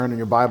Turn in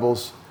your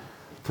Bibles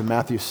to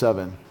Matthew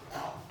 7.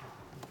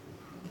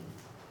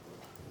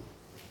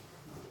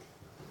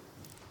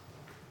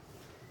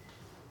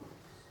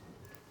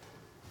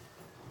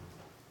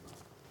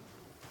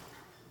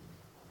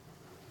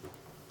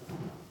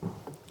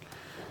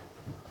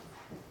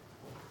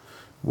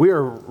 We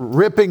are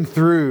ripping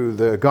through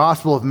the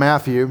Gospel of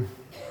Matthew,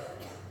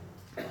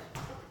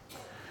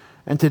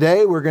 and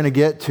today we're going to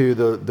get to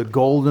the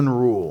golden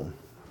rule.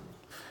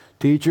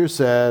 Teacher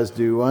says,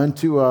 do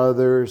unto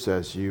others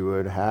as you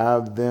would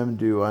have them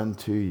do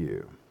unto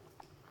you.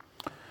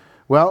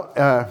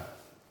 Well,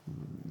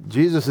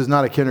 Jesus is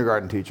not a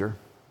kindergarten teacher.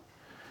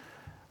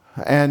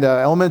 And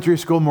elementary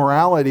school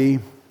morality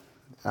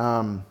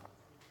isn't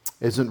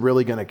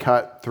really going to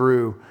cut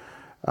through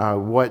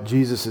what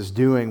Jesus is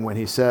doing when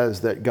he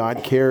says that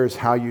God cares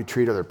how you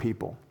treat other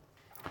people.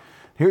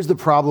 Here's the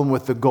problem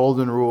with the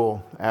golden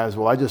rule as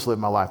well. I just live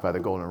my life by the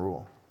golden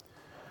rule.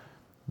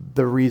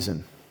 The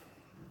reason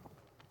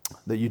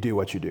that you do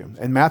what you do.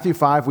 In Matthew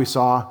 5, we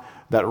saw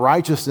that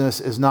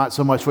righteousness is not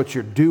so much what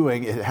you're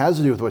doing. It has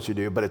to do with what you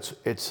do, but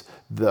it's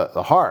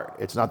the heart.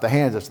 It's not the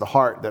hands. It's the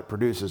heart that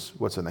produces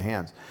what's in the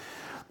hands.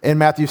 In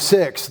Matthew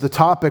 6, the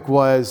topic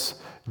was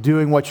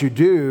doing what you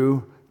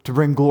do to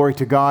bring glory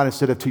to God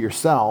instead of to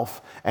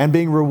yourself, and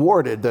being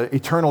rewarded, the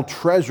eternal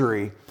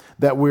treasury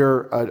that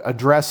we're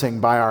addressing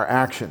by our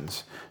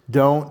actions.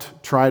 Don't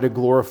try to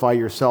glorify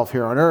yourself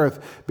here on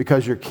earth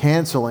because you're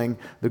canceling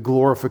the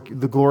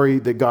glory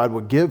that God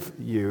would give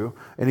you,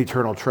 an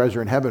eternal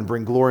treasure in heaven.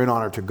 Bring glory and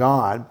honor to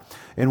God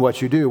in what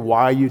you do,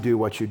 why you do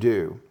what you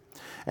do.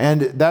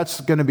 And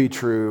that's going to be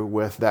true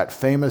with that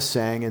famous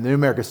saying in the New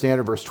American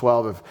Standard, verse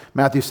 12 of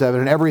Matthew 7,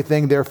 "In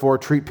everything, therefore,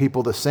 treat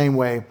people the same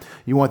way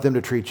you want them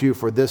to treat you,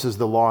 for this is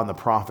the law and the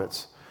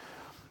prophets."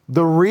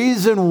 The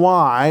reason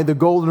why the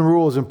golden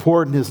rule is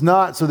important is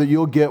not so that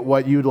you'll get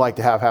what you'd like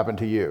to have happen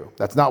to you.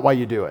 That's not why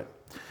you do it.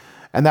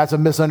 And that's a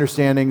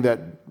misunderstanding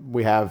that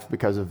we have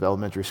because of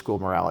elementary school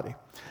morality.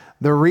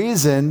 The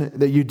reason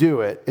that you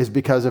do it is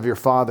because of your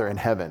Father in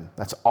heaven.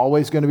 That's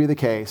always going to be the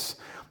case.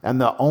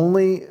 And the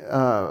only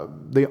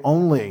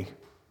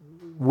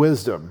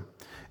wisdom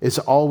is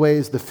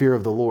always the fear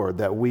of the Lord,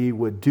 that we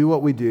would do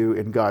what we do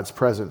in God's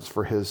presence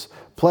for his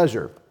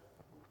pleasure.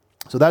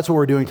 So that's what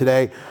we're doing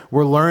today.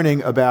 We're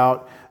learning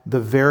about the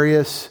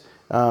various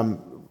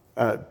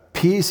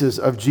pieces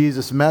of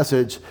Jesus'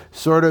 message,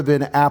 sort of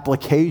in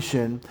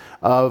application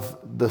of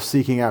the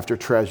seeking after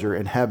treasure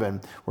in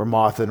heaven, where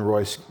moth and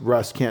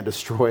rust can't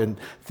destroy and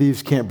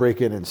thieves can't break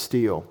in and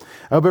steal.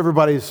 I hope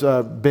everybody's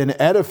been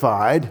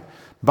edified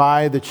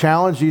by the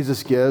challenge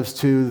Jesus gives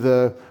to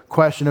the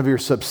question of your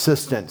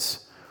subsistence.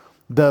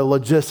 The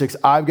logistics,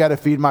 I've got to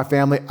feed my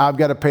family, I've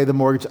got to pay the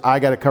mortgage, I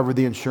got to cover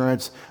the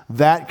insurance.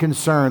 That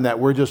concern that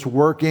we're just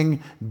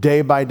working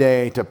day by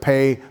day to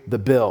pay the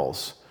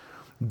bills.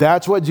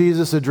 That's what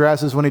Jesus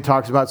addresses when he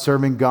talks about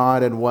serving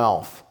God and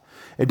wealth.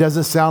 It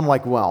doesn't sound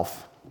like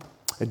wealth.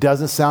 It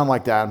doesn't sound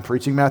like that. I'm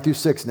preaching Matthew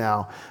 6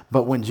 now.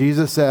 But when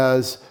Jesus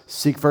says,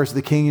 seek first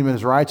the kingdom and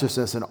his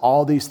righteousness, and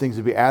all these things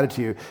will be added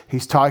to you,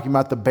 he's talking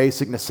about the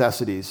basic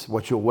necessities,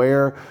 what you'll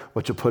wear,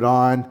 what you'll put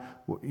on,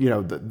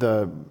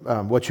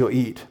 what you'll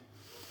eat.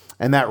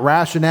 And that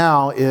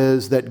rationale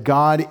is that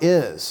God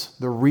is.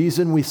 The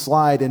reason we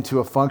slide into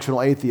a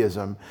functional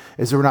atheism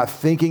is that we're not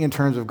thinking in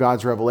terms of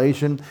God's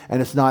revelation, and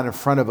it's not in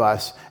front of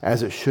us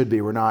as it should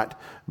be. We're not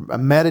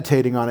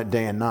meditating on it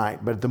day and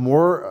night. But the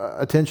more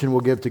attention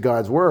we'll give to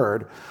God's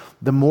word,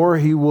 the more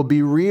he will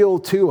be real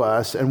to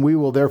us, and we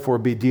will therefore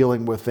be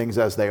dealing with things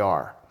as they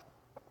are.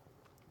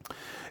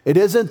 It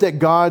isn't that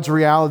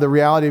the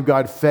reality of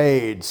God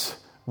fades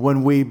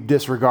when we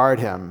disregard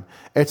him.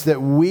 It's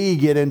that we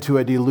get into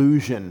a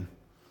delusion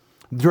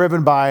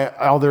driven by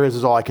all there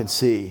is all I can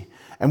see.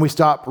 And we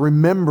stop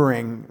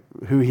remembering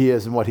who he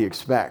is and what he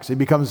expects. It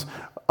becomes,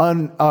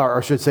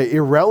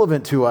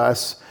 irrelevant to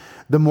us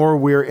the more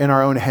we're in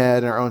our own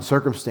head and our own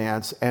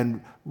circumstance.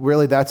 And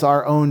really that's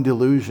our own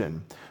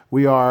delusion.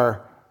 We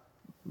are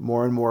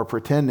more and more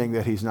pretending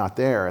that he's not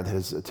there and that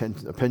his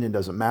opinion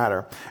doesn't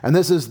matter. And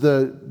this is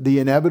the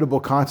inevitable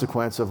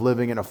consequence of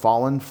living in a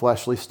fallen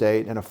fleshly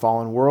state in a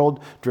fallen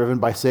world driven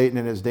by Satan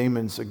and his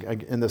demons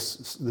in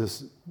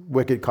this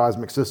wicked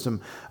cosmic system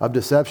of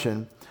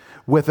deception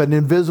with an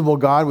invisible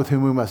God with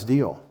whom we must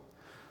deal.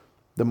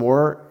 The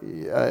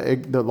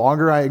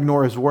longer I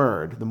ignore his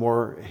word, the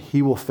more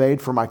he will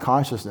fade from my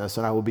consciousness,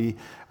 and I will be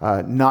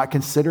not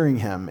considering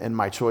him in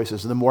my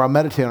choices. And the more I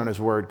meditate on his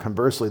word,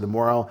 conversely, the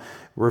more I'll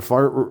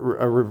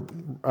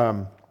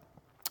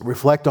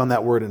reflect on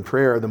that word in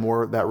prayer, the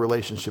more that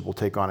relationship will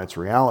take on its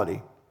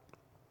reality.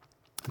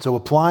 So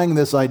applying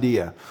this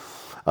idea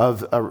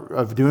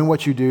of doing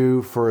what you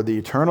do for the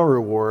eternal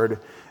reward,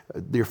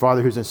 your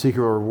Father who's in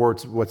secret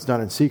rewards what's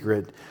done in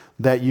secret,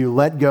 that you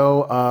let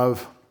go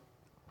of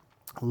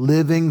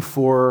living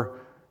for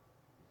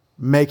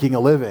making a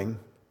living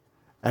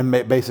and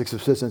basic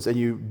subsistence, and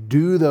you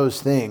do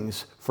those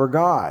things for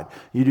God.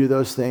 You do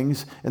those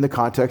things in the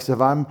context of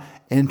I'm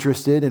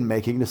interested in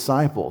making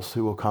disciples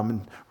who will come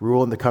and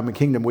rule in the coming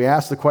kingdom. We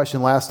asked the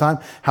question last time,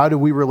 how do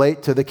we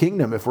relate to the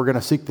kingdom? If we're going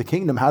to seek the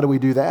kingdom, how do we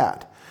do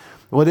that?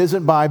 Well, it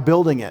isn't by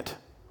building it.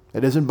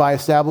 It isn't by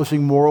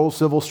establishing moral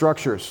civil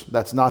structures.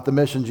 That's not the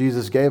mission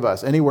Jesus gave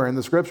us anywhere in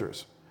the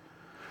scriptures.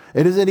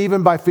 It isn't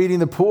even by feeding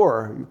the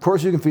poor. Of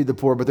course you can feed the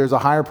poor, but there's a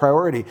higher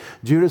priority.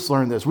 Judas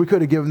learned this. We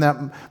could have given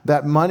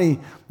that money,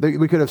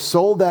 we could have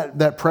sold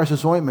that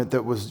precious ointment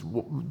that was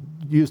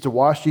used to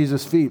wash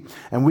Jesus' feet,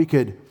 and we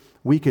could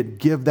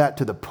give that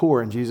to the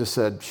poor. And Jesus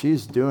said,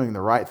 she's doing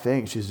the right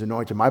thing. She's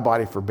anointed my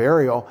body for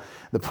burial.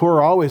 The poor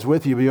are always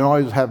with you, but you don't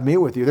always have me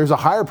with you. There's a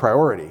higher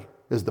priority,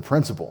 is the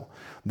principle,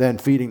 than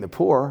feeding the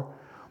poor.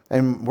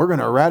 And we're going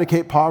to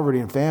eradicate poverty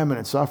and famine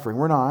and suffering.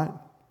 We're not.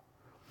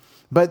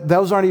 But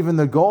those aren't even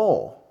the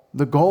goal.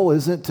 The goal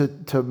isn't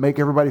to make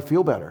everybody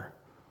feel better.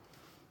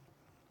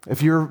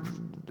 If you're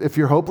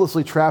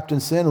hopelessly trapped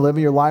in sin,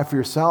 living your life for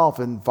yourself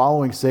and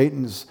following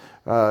Satan's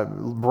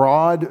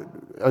broad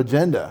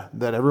agenda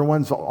that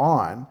everyone's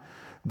on,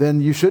 then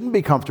you shouldn't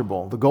be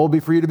comfortable. The goal would be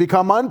for you to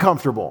become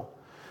uncomfortable.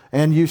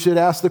 And you should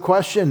ask the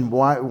question,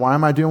 why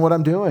am I doing what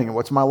I'm doing? And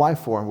what's my life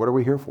for? And what are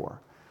we here for?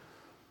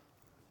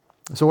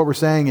 So what we're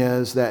saying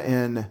is that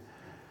in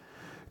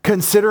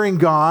considering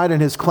God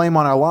and his claim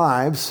on our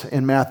lives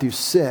in Matthew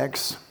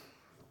 6,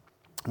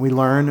 we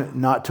learn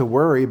not to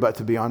worry, but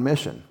to be on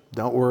mission.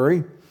 Don't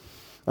worry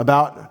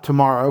about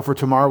tomorrow, for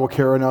tomorrow will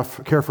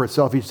care for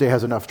itself. Each day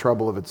has enough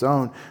trouble of its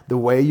own. The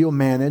way you'll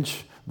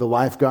manage the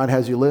life God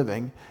has you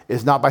living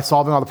is not by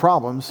solving all the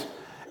problems.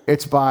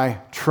 It's by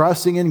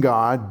trusting in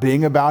God,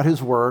 being about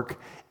his work,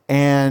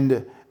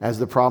 and as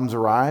the problems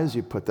arise,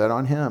 you put that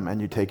on him and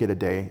you take it a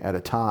day at a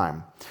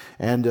time.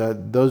 And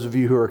those of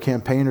you who are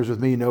campaigners with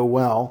me know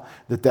well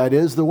that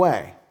is the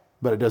way,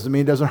 but it doesn't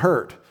mean it doesn't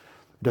hurt.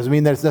 It doesn't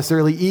mean that it's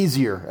necessarily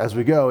easier as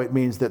we go. It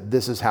means that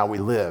this is how we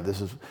live.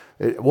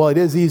 It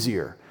is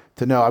easier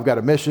to know I've got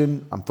a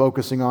mission, I'm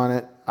focusing on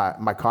it,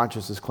 my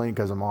conscience is clean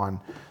because I'm on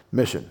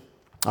mission.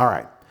 All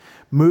right.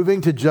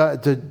 Moving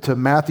to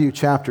Matthew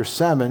chapter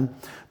 7,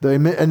 the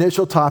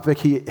initial topic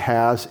he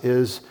has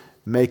is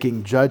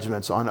making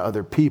judgments on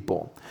other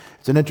people.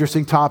 It's an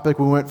interesting topic.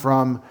 We went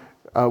from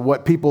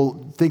what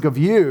people think of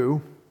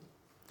you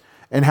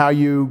and how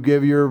you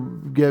give your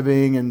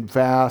giving and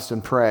fast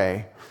and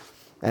pray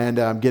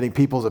and getting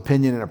people's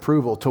opinion and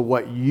approval to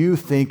what you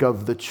think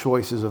of the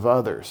choices of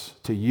others,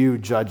 to you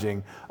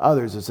judging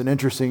others. It's an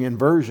interesting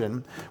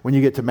inversion when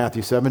you get to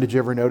Matthew 7. Did you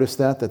ever notice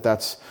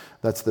that's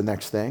the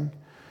next thing?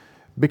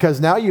 Because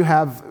now you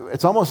have,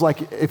 it's almost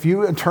like if you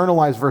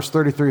internalize verse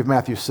 33 of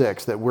Matthew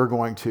 6, that we're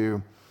going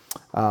to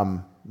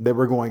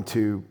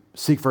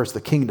seek first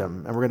the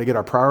kingdom and we're going to get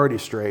our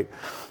priorities straight.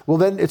 Well,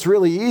 then it's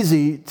really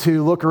easy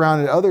to look around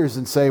at others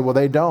and say, well,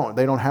 they don't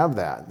have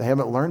that. They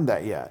haven't learned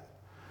that yet,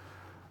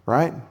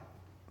 right?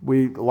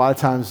 We, a lot of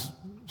times,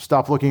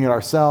 stop looking at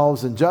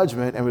ourselves in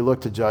judgment and we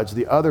look to judge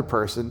the other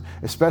person,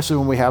 especially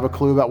when we have a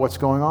clue about what's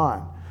going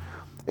on.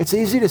 It's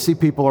easy to see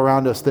people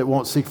around us that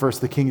won't seek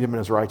first the kingdom and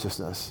his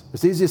righteousness.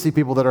 It's easy to see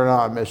people that are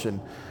not on mission.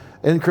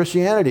 In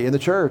Christianity, in the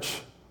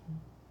church,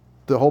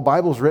 the whole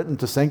Bible is written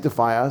to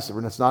sanctify us.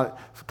 It's not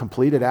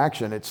completed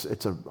action. It's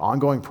an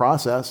ongoing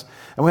process.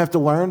 And we have to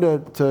learn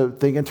to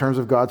think in terms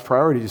of God's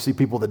priorities. You see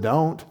people that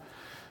don't,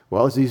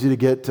 well, it's easy to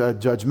get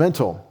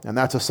judgmental. And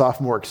that's a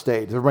sophomoric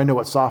state. Does everybody know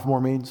what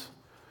sophomore means?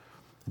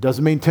 It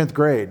doesn't mean 10th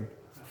grade.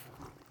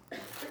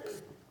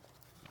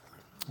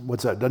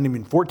 What's that? It doesn't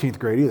even mean 14th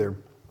grade either.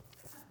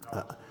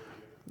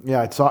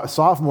 It's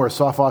sophomore is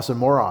sophos and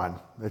moron.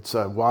 It's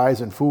wise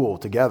and fool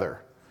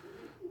together.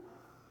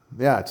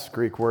 Yeah, it's a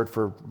Greek word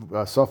for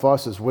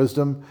sophos is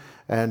wisdom,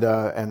 and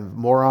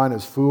moron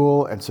is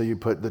fool, and so you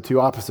put the two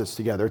opposites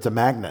together. It's a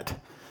magnet.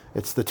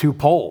 It's the two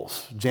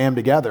poles jammed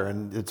together,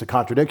 and it's a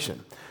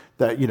contradiction.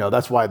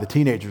 That's why the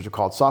teenagers are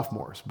called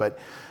sophomores. But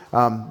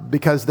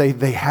because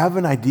they have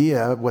an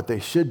idea of what they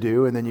should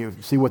do, and then you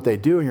see what they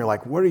do, and you're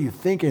like, what are you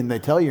thinking? They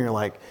tell you, and you're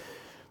like,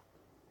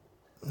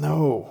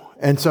 no.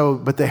 And so,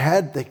 but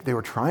they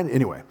were trying,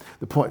 anyway,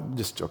 the point,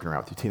 just joking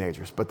around with you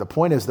teenagers, but the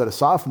point is that a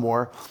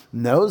sophomore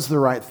knows the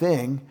right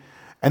thing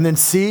and then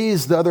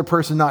sees the other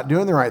person not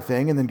doing the right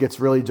thing and then gets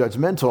really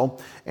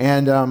judgmental.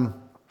 And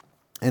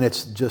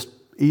it's just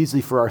easy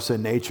for our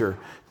sin nature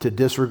to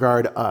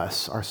disregard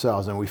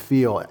ourselves. And we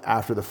feel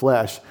after the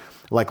flesh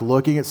like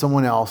looking at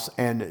someone else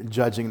and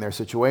judging their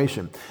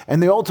situation.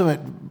 And the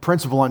ultimate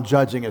principle on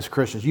judging as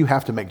Christians, you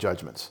have to make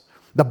judgments.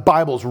 The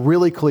Bible's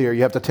really clear.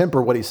 You have to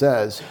temper what he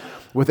says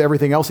with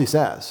everything else he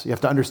says. You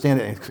have to understand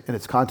it in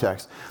its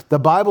context. The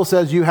Bible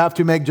says you have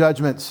to make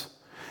judgments.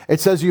 It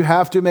says you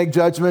have to make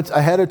judgments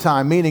ahead of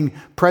time, meaning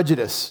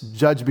prejudice,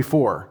 judge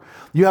before.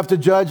 You have to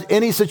judge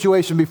any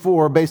situation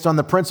before based on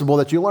the principle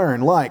that you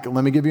learn. Like,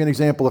 let me give you an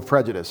example of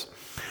prejudice.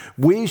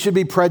 We should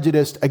be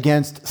prejudiced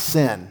against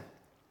sin.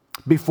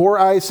 Before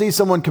I see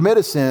someone commit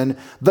a sin,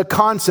 the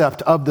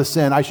concept of the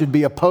sin, I should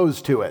be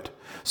opposed to it.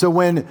 So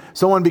when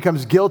someone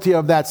becomes guilty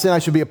of that sin, I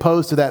should be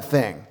opposed to that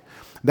thing.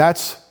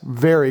 That's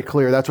very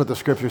clear. That's what the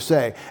scriptures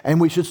say.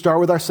 And we should start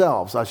with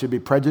ourselves. I should be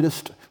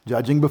prejudiced,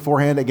 judging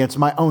beforehand against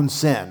my own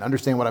sin.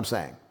 Understand what I'm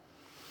saying?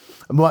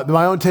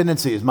 My own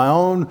tendencies, my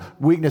own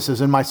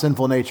weaknesses in my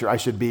sinful nature. I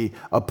should be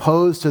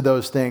opposed to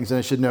those things, and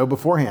I should know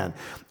beforehand.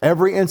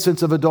 Every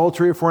instance of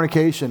adultery or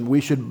fornication, we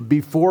should,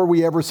 before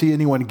we ever see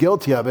anyone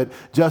guilty of it,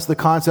 just the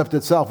concept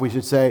itself, we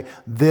should say,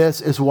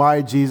 this is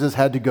why Jesus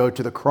had to go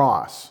to the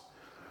cross.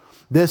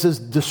 This is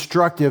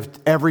destructive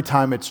every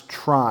time it's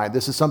tried.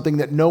 This is something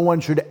that no one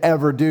should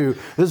ever do.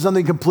 This is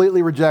something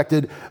completely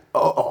rejected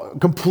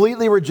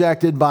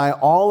by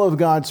all of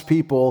God's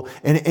people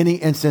in any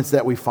instance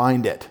that we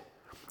find it.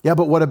 Yeah,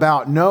 but what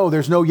about? No,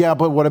 there's no yeah,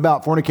 but what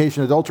about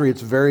fornication, adultery?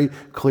 It's very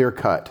clear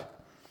cut.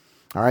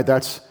 All right,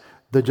 that's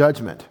the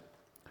judgment.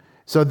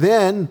 So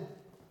then,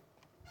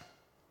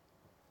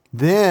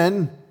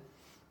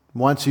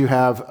 once you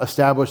have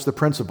established the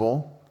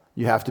principle,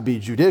 you have to be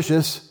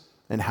judicious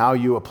in how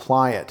you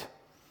apply it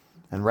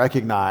and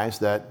recognize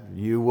that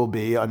you will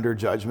be under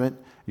judgment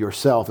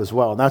yourself as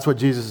well. And that's what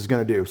Jesus is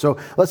going to do. So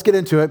let's get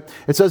into it.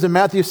 It says in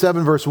Matthew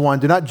 7, verse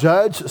 1, do not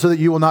judge so that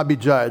you will not be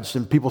judged.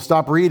 And people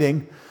stop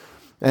reading.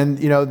 And,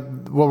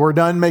 we're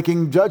done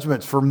making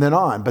judgments from then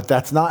on. But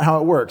that's not how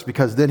it works,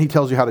 because then he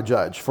tells you how to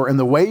judge. For in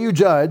the way you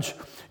judge,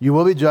 you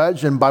will be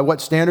judged. And by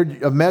what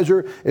standard of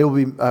measure? It will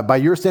be by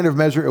your standard of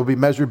measure, it will be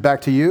measured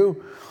back to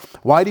you.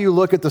 Why do you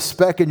look at the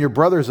speck in your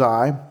brother's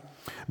eye,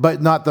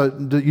 but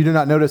you do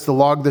not notice the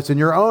log that's in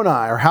your own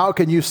eye? Or how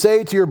can you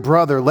say to your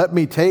brother, let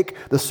me take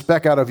the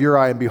speck out of your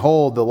eye, and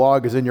behold, the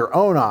log is in your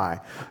own eye?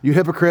 You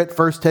hypocrite,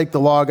 first take the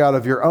log out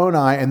of your own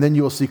eye, and then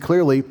you will see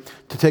clearly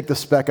to take the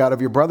speck out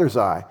of your brother's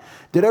eye.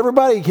 Did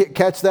everybody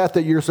catch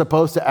that you're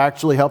supposed to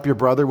actually help your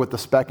brother with the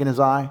speck in his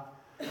eye?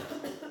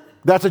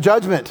 That's a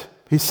judgment.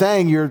 He's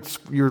saying you're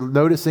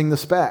noticing the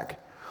speck.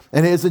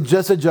 And it isn't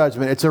just a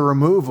judgment, it's a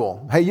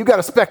removal. Hey, you got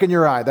a speck in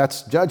your eye.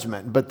 That's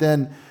judgment. But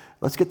then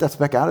let's get that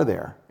speck out of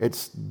there.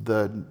 It's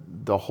the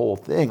whole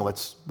thing.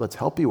 Let's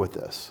help you with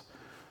this.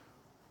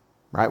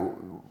 Right?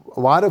 A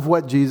lot of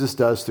what Jesus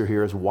does through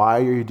here is, why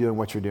are you doing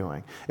what you're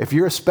doing? If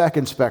you're a speck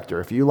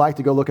inspector, if you like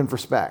to go looking for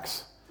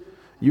specks,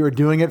 you are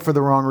doing it for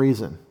the wrong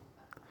reason.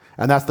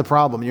 And that's the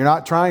problem. You're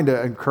not trying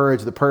to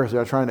encourage the person.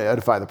 You're not trying to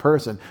edify the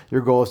person.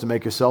 Your goal is to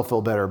make yourself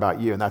feel better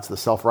about you. And that's the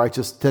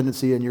self-righteous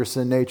tendency in your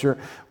sin nature.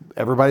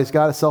 Everybody's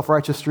got a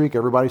self-righteous streak.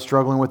 Everybody's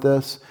struggling with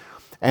this.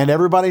 And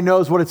everybody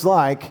knows what it's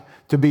like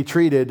to be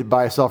treated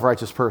by a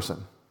self-righteous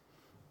person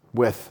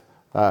with,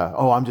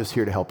 I'm just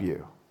here to help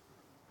you.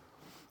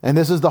 And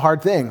this is the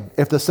hard thing.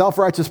 If the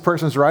self-righteous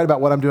person is right about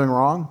what I'm doing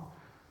wrong,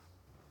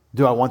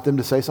 do I want them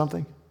to say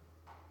something?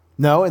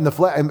 No, in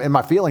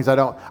my feelings, I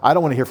don't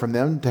want to hear from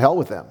them. To hell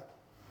with them.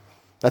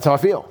 That's how I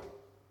feel.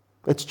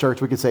 It's church.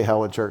 We could say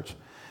hell in church.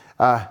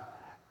 I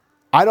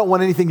don't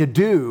want anything to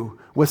do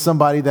with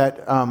somebody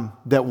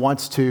that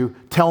wants to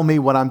tell me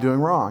what I'm doing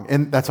wrong.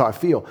 And that's how I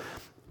feel.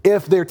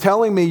 If they're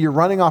telling me you're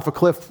running off a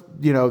cliff,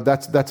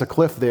 that's a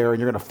cliff there and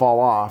you're going to fall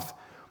off.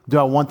 Do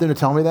I want them to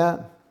tell me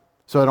that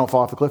so I don't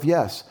fall off the cliff?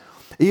 Yes.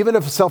 Even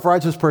if a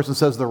self-righteous person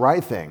says the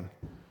right thing,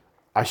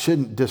 I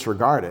shouldn't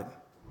disregard it,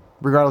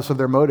 regardless of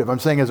their motive. I'm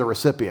saying as a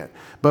recipient.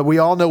 But we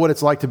all know what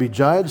it's like to be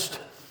judged,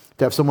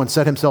 to have someone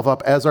set himself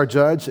up as our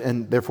judge,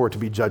 and therefore to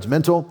be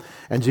judgmental.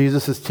 And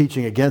Jesus is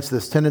teaching against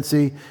this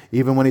tendency,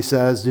 even when he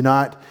says, do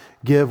not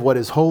give what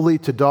is holy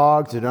to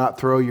dogs, do not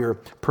throw your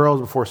pearls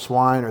before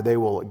swine, or they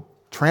will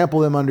trample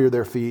them under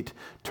their feet,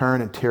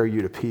 turn and tear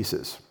you to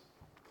pieces.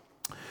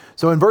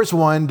 So in verse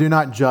 1, do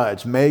not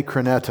judge, me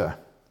kreneta,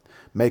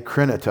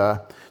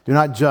 do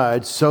not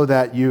judge so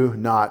that you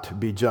not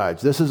be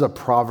judged. This is a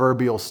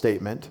proverbial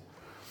statement.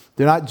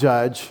 Do not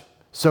judge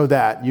so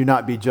that you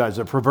not be judged.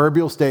 A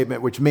proverbial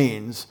statement which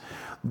means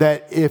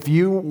that if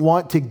you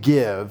want to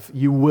give,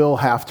 you will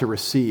have to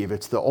receive.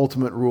 It's the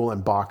ultimate rule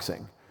in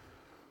boxing.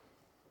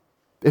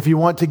 If you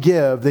want to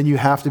give, then you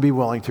have to be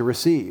willing to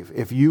receive.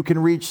 If you can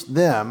reach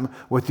them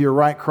with your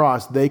right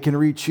cross, they can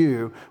reach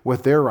you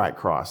with their right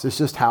cross. It's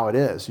just how it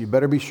is. You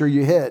better be sure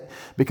you hit,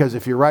 because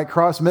if your right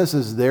cross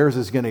misses, theirs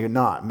is going to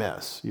not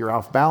miss. You're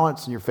off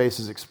balance and your face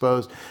is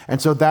exposed.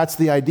 And so that's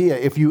the idea.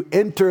 If you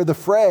enter the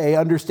fray,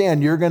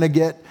 understand you're going to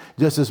get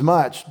just as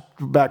much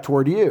back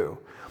toward you.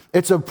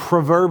 It's a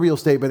proverbial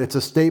statement. It's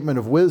a statement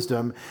of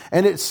wisdom.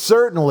 And it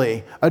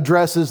certainly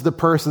addresses the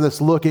person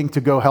that's looking to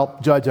go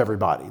help judge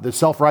everybody, the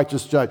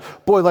self-righteous judge.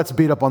 Boy, let's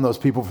beat up on those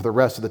people for the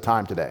rest of the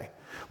time today.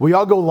 Will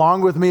y'all go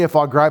along with me if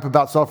I'll gripe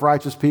about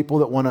self-righteous people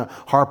that want to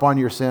harp on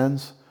your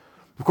sins?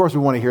 Of course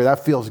we want to hear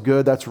that. Feels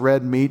good. That's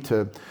red meat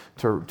to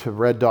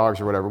red dogs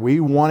or whatever.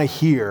 We want to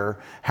hear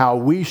how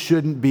we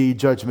shouldn't be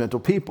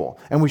judgmental people.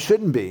 And we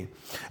shouldn't be.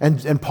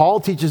 And Paul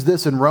teaches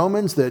this in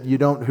Romans, that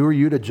who are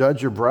you to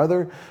judge your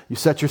brother? You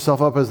set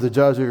yourself up as the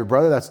judge of your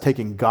brother. That's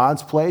taking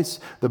God's place.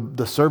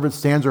 The servant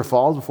stands or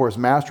falls before his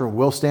master and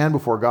will stand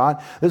before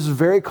God. This is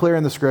very clear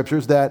in the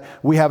scriptures that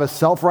we have a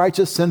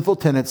self-righteous, sinful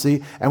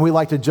tendency, and we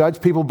like to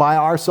judge people by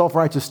our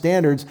self-righteous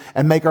standards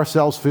and make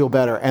ourselves feel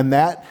better. And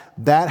that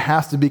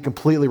has to be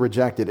completely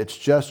rejected. It's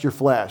just your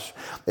flesh.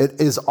 It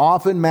is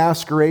often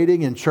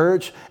masquerading in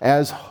church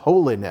as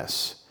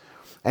holiness.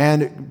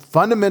 And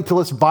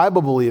fundamentalist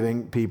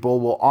Bible-believing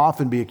people will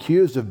often be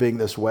accused of being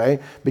this way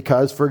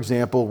because, for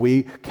example,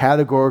 we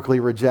categorically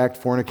reject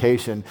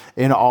fornication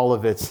in all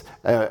of its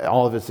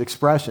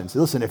expressions.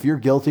 Listen, if you're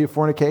guilty of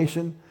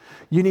fornication,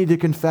 you need to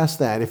confess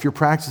that. If you're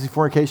practicing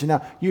fornication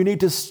now, you need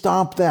to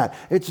stop that.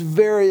 It's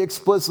very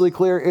explicitly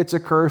clear it's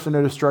a curse and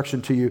a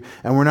destruction to you,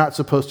 and we're not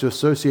supposed to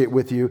associate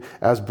with you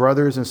as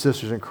brothers and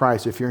sisters in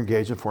Christ if you're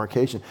engaged in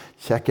fornication.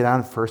 Check it out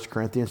in 1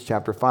 Corinthians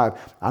chapter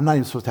 5. I'm not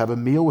even supposed to have a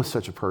meal with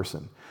such a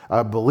person,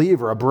 a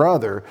believer, a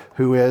brother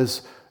who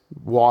is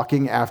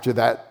walking after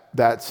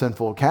that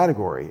sinful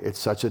category. It's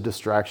such a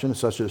distraction,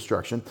 such a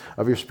destruction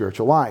of your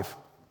spiritual life.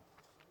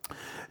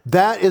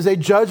 That is a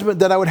judgment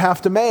that I would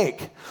have to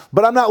make.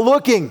 But I'm not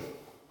looking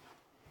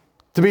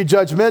to be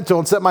judgmental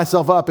and set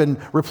myself up and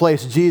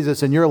replace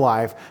Jesus in your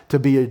life to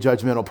be a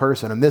judgmental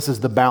person. And this is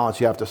the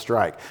balance you have to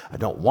strike. I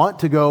don't want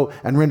to go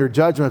and render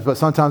judgments, but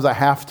sometimes I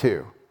have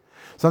to.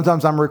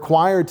 Sometimes I'm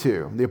required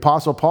to. The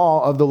Apostle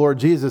Paul of the Lord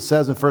Jesus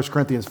says in 1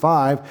 Corinthians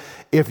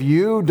 5, if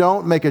you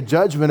don't make a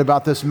judgment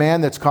about this man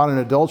that's caught in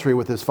adultery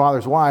with his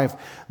father's wife,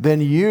 then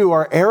you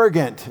are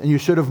arrogant and you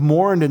should have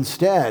mourned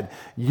instead.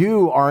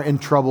 You are in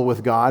trouble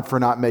with God for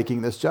not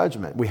making this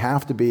judgment. We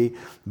have to be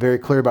very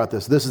clear about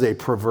this. This is a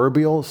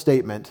proverbial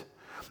statement,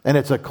 and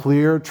it's a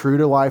clear,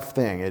 true-to-life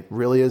thing. It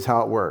really is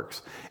how it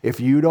works. If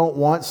you don't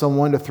want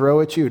someone to throw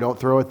at you, don't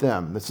throw at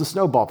them. It's the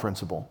snowball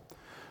principle.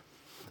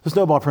 The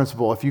snowball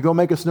principle. If you go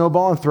make a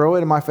snowball and throw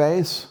it in my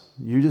face,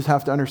 you just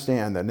have to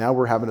understand that now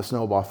we're having a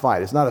snowball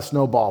fight. It's not a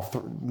snowball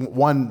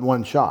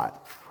one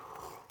shot.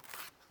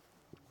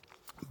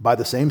 By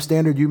the same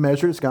standard you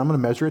measure it, I'm going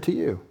to measure it to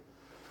you.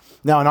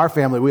 Now, in our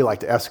family, we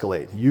like to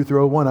escalate. You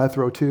throw one, I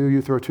throw two.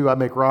 You throw two, I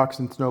make rocks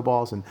and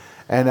snowballs.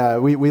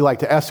 And we like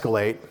to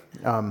escalate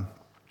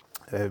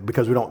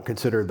because we don't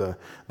consider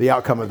the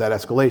outcome of that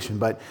escalation.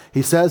 But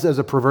he says as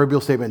a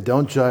proverbial statement,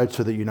 don't judge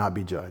so that you not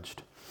be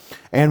judged.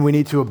 And we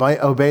need to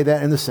obey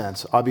that in the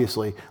sense,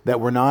 obviously,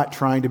 that we're not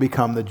trying to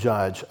become the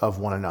judge of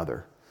one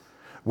another.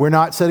 We're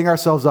not setting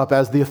ourselves up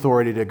as the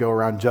authority to go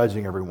around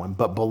judging everyone.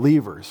 But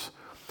believers,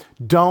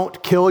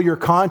 don't kill your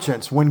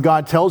conscience. When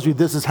God tells you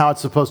this is how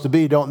it's supposed to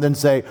be, don't then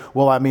say,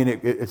 well, I mean,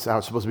 it's how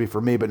it's supposed to be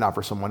for me, but not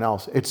for someone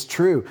else. It's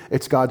true.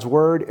 It's God's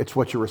word. It's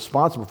what you're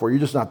responsible for. You're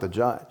just not the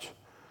judge.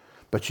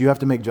 But you have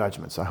to make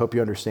judgments. I hope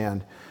you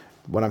understand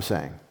what I'm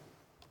saying.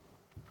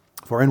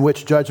 For in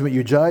which judgment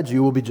you judge,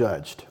 you will be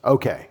judged.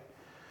 Okay.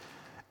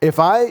 If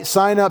I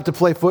sign up to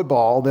play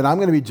football, then I'm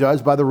going to be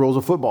judged by the rules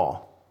of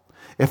football.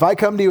 If I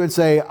come to you and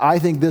say, I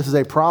think this is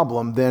a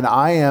problem, then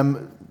I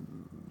am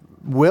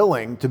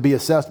willing to be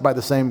assessed by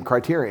the same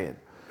criterion.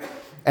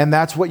 And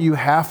that's what you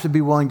have to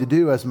be willing to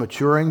do as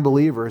maturing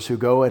believers who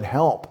go and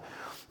help.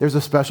 There's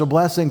a special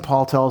blessing,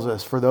 Paul tells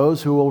us, for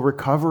those who will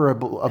recover a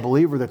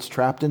believer that's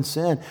trapped in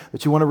sin,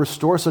 that you want to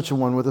restore such a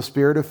one with a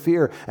spirit of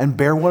fear and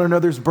bear one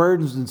another's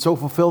burdens and so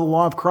fulfill the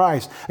law of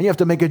Christ. And you have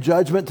to make a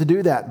judgment to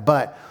do that.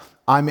 But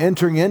I'm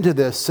entering into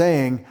this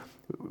saying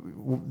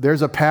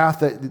there's a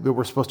path that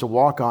we're supposed to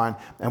walk on,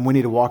 and we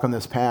need to walk on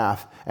this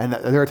path. And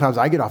there are times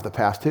I get off the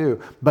path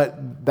too,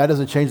 but that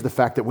doesn't change the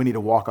fact that we need to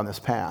walk on this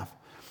path.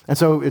 And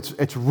so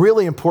it's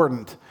really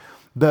important.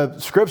 The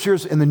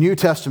scriptures in the New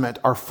Testament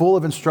are full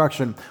of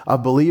instruction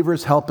of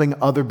believers helping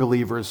other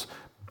believers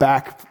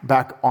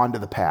back onto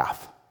the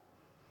path.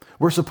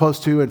 We're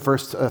supposed to, in 1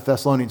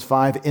 Thessalonians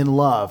 5, in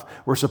love,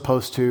 we're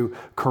supposed to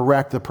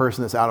correct the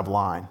person that's out of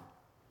line.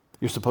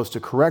 You're supposed to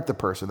correct the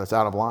person that's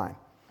out of line.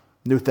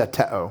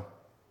 Nutheteo.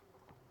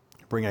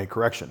 Bring a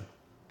correction.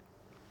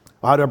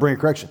 Well, how do I bring a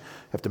correction?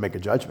 You have to make a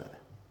judgment.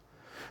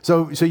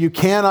 So you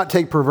cannot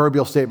take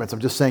proverbial statements.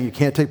 I'm just saying you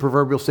can't take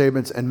proverbial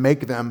statements and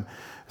make them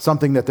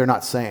something that they're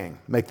not saying.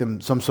 Make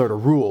them some sort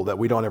of rule that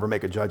we don't ever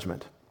make a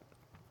judgment.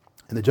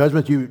 In the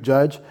judgment you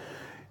judge,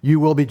 you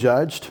will be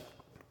judged.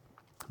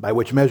 By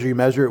which measure you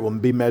measure, it will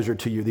be measured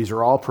to you. These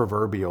are all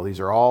proverbial. These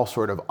are all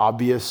sort of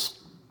obvious.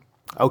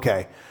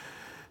 Okay.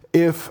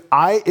 If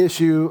I'm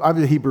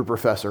a Hebrew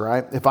professor,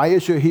 right? If I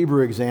issue a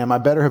Hebrew exam, I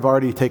better have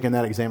already taken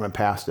that exam and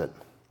passed it.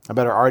 I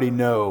better already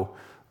know,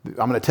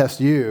 I'm going to test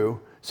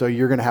you, so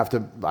you're going to have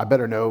to, I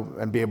better know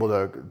and be able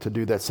to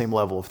do that same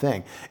level of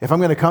thing. If I'm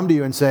going to come to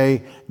you and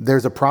say,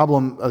 there's a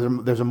problem,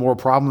 there's a moral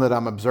problem that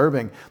I'm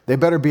observing, they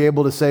better be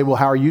able to say, well,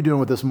 how are you doing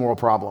with this moral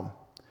problem?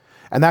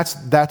 And that's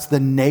the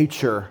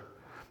nature.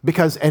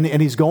 Because and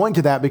he's going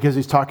to that because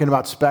he's talking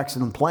about specks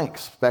and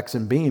planks, specks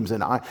and beams.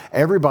 And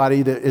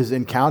everybody that is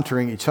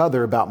encountering each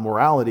other about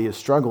morality is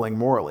struggling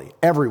morally.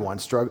 Everyone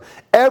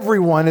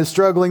is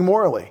struggling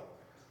morally.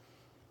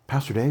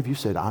 Pastor Dave, you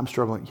said I'm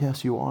struggling.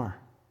 Yes, you are.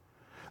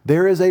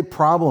 There is a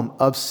problem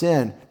of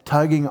sin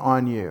tugging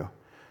on you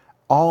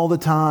all the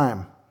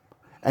time.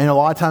 And a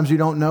lot of times you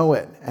don't know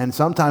it. And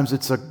sometimes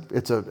it's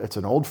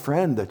an old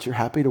friend that you're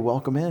happy to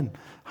welcome in.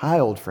 Hi,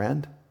 old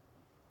friend.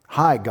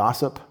 Hi,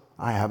 gossip.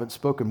 I haven't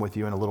spoken with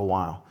you in a little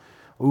while.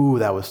 Ooh,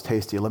 that was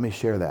tasty. Let me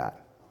share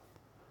that.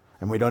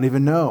 And we don't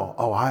even know.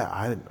 Oh,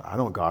 I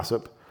don't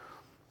gossip.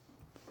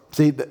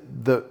 See,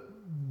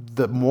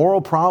 the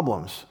moral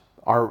problems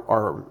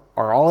are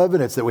all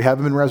evidence that we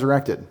haven't been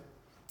resurrected.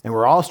 And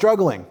we're all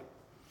struggling.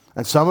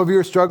 And some of you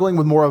are struggling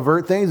with more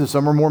overt things, and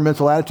some are more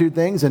mental attitude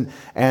things, and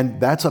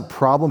that's a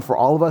problem for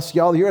all of us.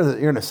 Y'all,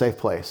 you're in a safe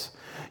place.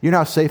 You know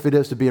how safe it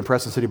is to be in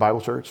Preston City Bible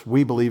Church?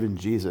 We believe in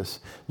Jesus.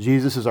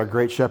 Jesus is our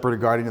great shepherd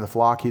and guardian of the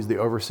flock. He's the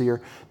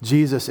overseer.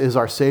 Jesus is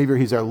our Savior.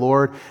 He's our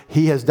Lord.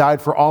 He has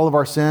died for all of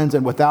our sins,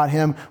 and without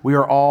him, we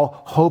are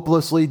all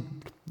hopelessly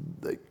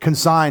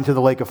consigned to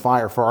the lake of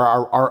fire for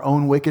our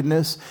own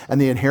wickedness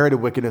and the inherited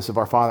wickedness of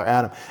our father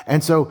Adam.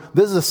 And so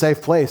this is a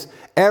safe place.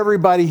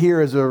 Everybody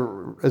here is a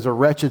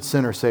wretched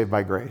sinner saved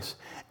by grace.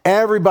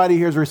 Everybody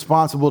here is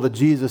responsible to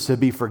Jesus to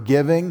be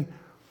forgiving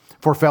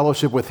for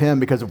fellowship with him,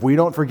 because if we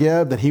don't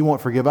forgive, then he won't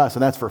forgive us,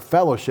 and that's for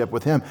fellowship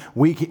with him.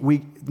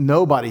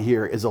 Nobody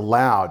here is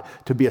allowed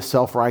to be a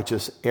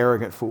self-righteous,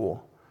 arrogant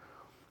fool.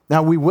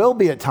 Now, we will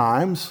be at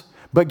times,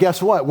 but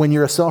guess what? When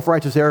you're a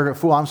self-righteous, arrogant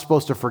fool, I'm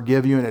supposed to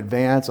forgive you in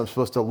advance. I'm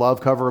supposed to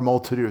love cover a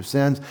multitude of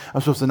sins.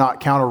 I'm supposed to not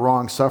count a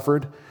wrong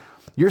suffered.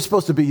 You're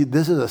supposed to be,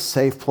 this is a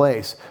safe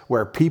place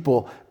where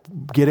people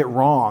get it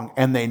wrong,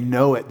 and they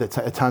know it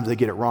at times they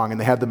get it wrong,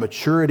 and they have the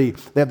maturity,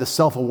 they have the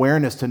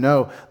self-awareness to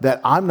know that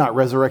I'm not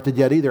resurrected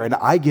yet either, and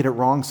I get it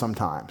wrong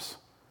sometimes.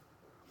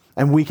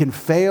 And we can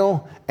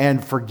fail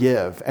and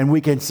forgive, and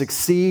we can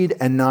succeed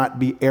and not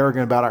be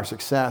arrogant about our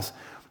success.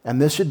 And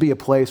this should be a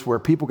place where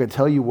people can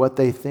tell you what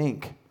they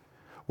think,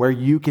 where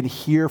you can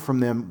hear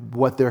from them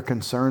what their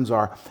concerns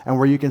are, and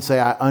where you can say,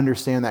 I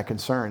understand that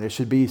concern. It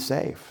should be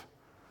safe.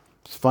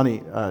 It's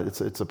funny.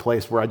 It's a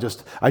place where I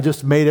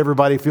just made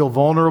everybody feel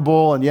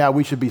vulnerable, and yeah,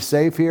 we should be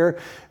safe here.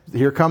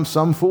 Here comes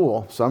some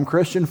fool, some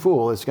Christian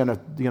fool is going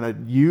to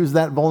use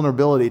that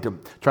vulnerability to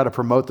try to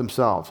promote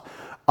themselves.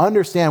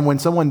 Understand, when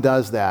someone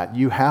does that,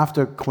 you have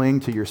to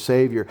cling to your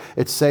Savior.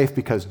 It's safe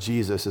because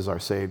Jesus is our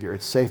Savior.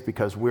 It's safe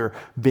because we're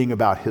being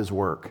about his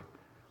work.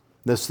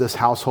 This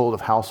household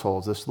of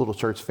households, this little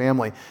church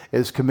family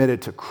is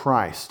committed to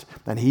Christ,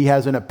 and he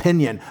has an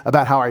opinion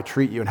about how I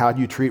treat you and how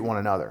you treat one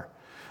another.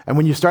 And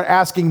when you start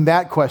asking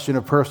that question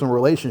of personal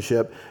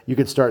relationship, you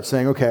can start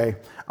saying, okay,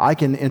 I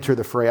can enter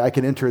the fray, I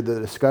can enter the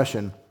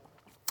discussion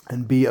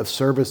and be of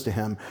service to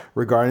him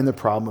regarding the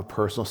problem of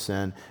personal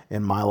sin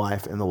in my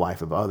life and the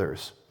life of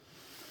others.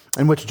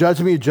 In which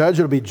judgment you judge,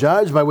 it'll be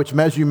judged. By which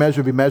measure you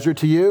measure, it'll be measured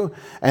to you.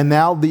 And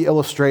now the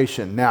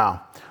illustration.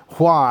 Now,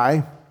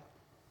 why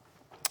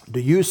do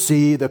you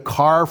see the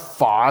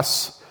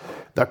carphos?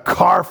 The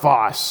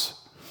carphos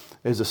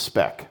is a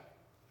speck.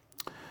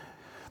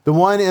 The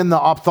one in the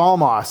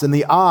ophthalmos, in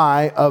the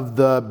eye of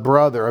the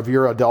brother, of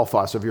your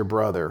adelphos, of your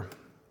brother.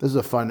 This is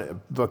a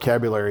fun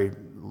vocabulary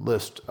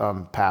list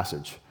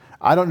passage.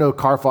 I don't know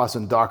carphos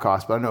and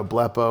dokos, but I know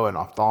blepo and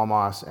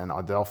ophthalmos and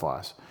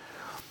adelphos.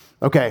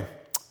 Okay,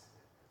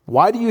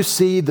 why do you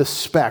see the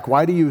speck?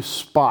 Why do you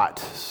spot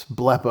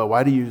blepo?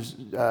 Why do you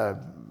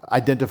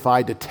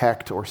identify,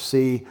 detect, or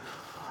see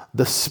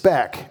the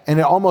speck? And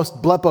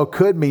blepo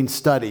could mean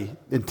study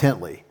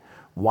intently.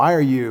 Why are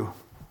you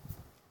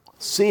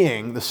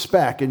seeing the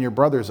speck in your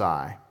brother's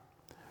eye?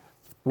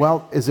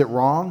 Well, is it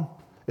wrong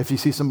if you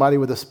see somebody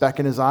with a speck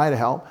in his eye to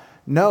help?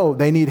 No,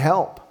 they need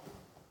help.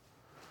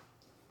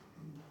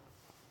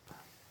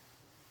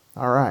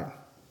 All right.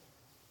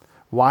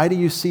 Why do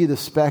you see the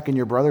speck in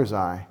your brother's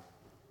eye,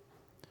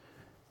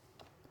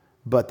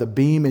 but the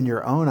beam in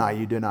your own eye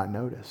you do not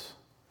notice?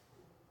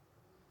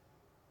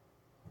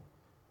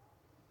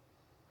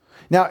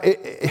 Now,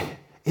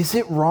 is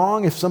it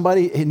wrong if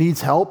somebody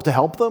needs help to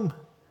help them?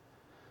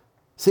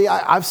 See,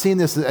 I've seen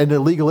this in a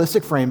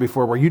legalistic frame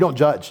before, where you don't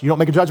judge. You don't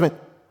make a judgment.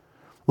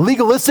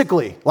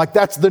 Legalistically, like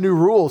that's the new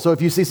rule. So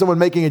if you see someone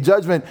making a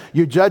judgment,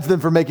 you judge them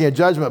for making a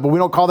judgment. But we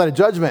don't call that a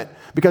judgment,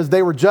 because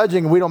they were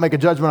judging, and we don't make a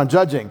judgment on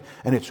judging.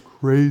 And it's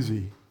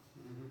crazy.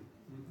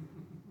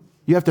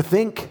 You have to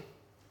think.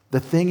 The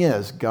thing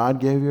is, God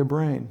gave you a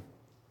brain,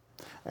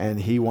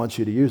 and he wants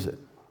you to use it.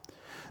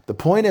 The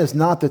point is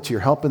not that you're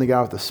helping the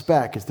guy with the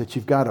speck, it's that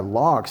you've got a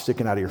log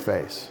sticking out of your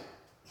face.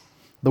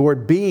 The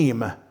word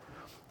beam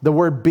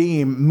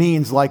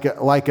means like a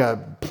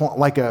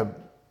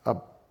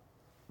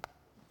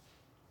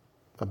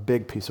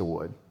big piece of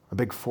wood, a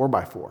big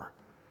 4x4,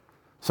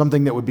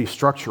 something that would be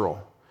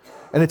structural.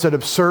 And it's an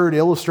absurd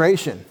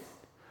illustration.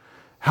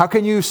 How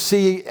can you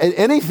see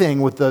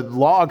anything with the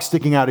log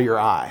sticking out of your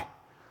eye?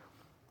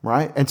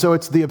 Right? And so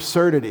it's the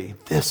absurdity.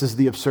 This is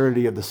the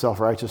absurdity of the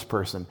self-righteous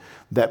person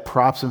that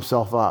props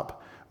himself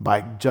up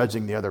by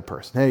judging the other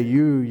person. Hey,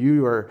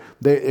 you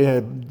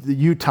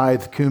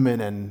tithe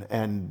cumin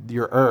and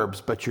your herbs,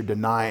 but you're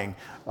denying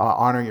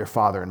honoring your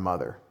father and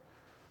mother.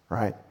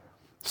 Right?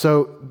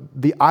 So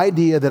the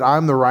idea that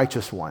I'm the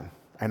righteous one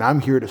and I'm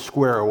here to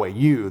square away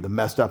you, the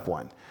messed up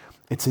one,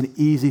 it's an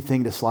easy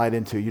thing to slide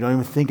into. You don't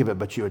even think of it,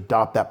 but you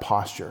adopt that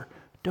posture.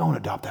 Don't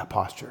adopt that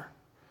posture.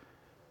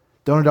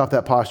 Don't adopt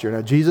that posture.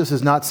 Now, Jesus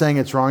is not saying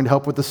it's wrong to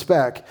help with the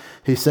speck.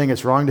 He's saying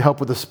it's wrong to help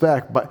with the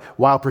speck, but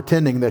while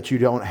pretending that you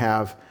don't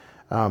have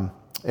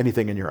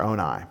anything in your own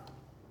eye.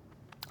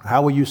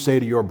 How will you say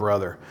to your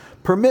brother,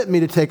 permit me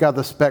to take out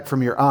the speck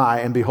from your eye,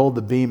 and behold,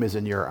 the beam is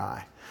in your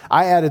eye?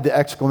 I added the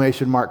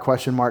exclamation mark,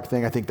 question mark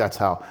thing. I think that's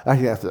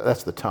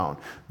the tone.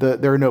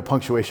 There are no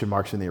punctuation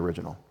marks in the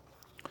original.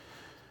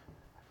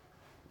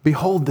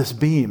 Behold this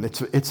beam.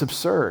 It's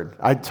absurd.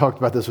 I talked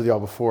about this with y'all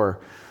before,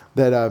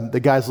 that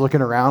the guy's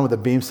looking around with a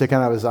beam sticking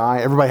out of his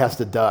eye. Everybody has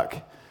to duck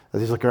as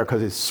he's looking around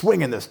because he's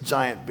swinging this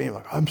giant beam.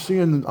 Like, I'm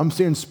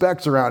seeing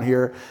specks around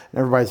here. And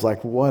everybody's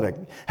like,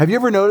 have you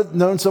ever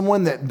known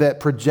someone that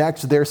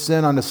projects their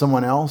sin onto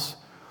someone else?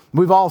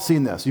 We've all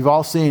seen this. You've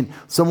all seen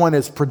someone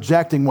is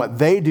projecting what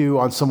they do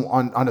onto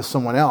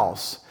someone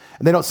else,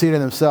 and they don't see it in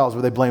themselves,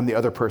 where they blame the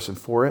other person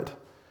for it.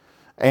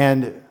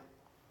 And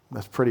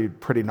that's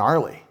pretty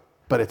gnarly,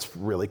 but it's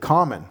really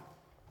common.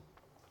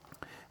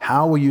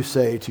 How will you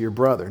say to your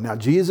brother? Now,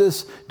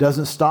 Jesus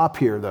doesn't stop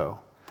here, though.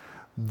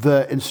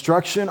 The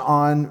instruction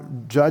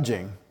on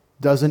judging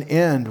doesn't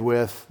end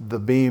with the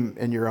beam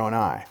in your own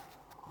eye.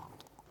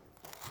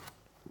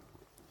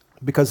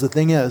 Because the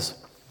thing is,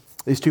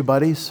 these two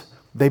buddies,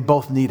 they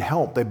both need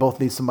help. They both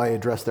need somebody to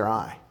address their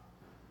eye.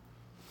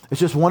 It's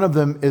just one of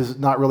them is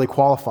not really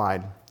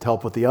qualified to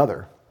help with the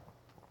other.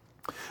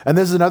 And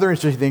this is another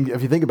interesting thing,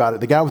 if you think about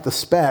it. The guy with the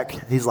speck,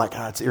 he's like,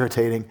 it's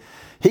irritating.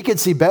 He could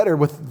see better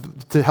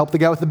to help the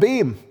guy with the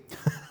beam.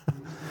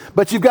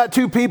 But you've got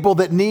two people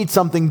that need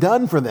something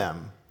done for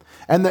them.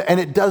 And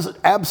it does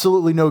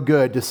absolutely no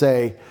good to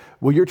say,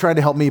 well, you're trying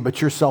to help me, but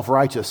you're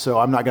self-righteous, so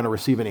I'm not going to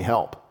receive any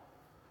help.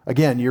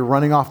 Again, you're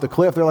running off the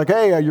cliff. They're like,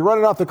 hey, you're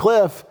running off the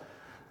cliff.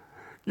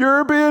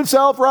 You're being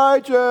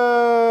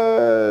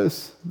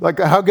self-righteous. Like,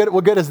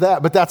 what good is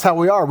that? But that's how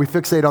we are. We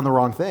fixate on the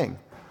wrong thing.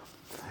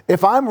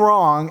 If I'm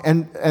wrong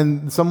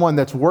and someone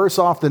that's worse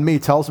off than me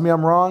tells me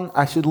I'm wrong,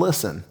 I should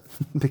listen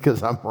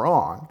because I'm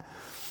wrong.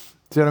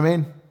 Do you know what I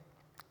mean?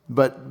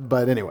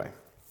 But anyway,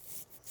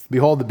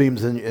 behold the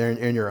beams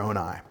in your own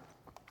eye.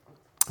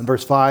 In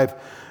verse 5,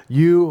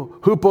 you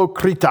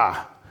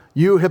hypocrita,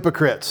 you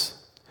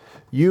hypocrites,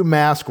 you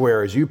mask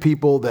wearers, you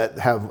people that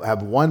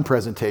have one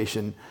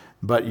presentation,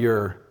 but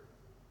you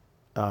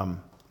have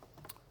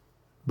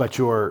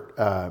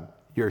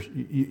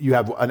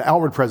an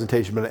outward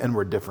presentation, but an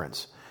inward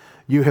difference.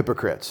 You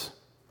hypocrites.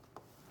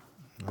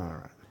 All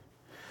right.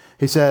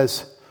 He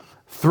says,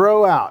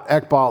 throw out,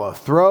 ekbalo,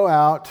 throw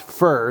out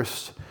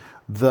first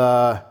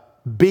the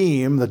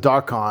beam, the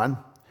dakos,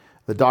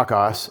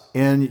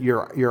 in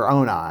your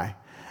own eye,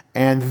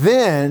 and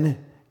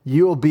then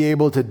you'll be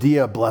able to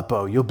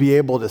diablepo, you'll be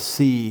able to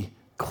see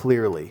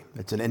clearly.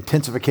 It's an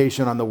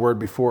intensification on the word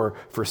before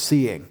for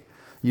seeing.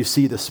 You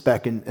see the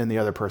speck in the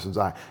other person's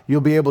eye. You'll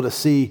be able to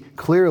see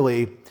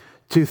clearly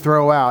to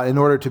throw out, in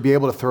order to be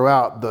able to throw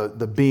out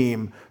the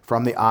beam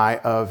from the eye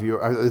of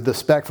the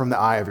speck from the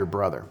eye of your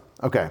brother.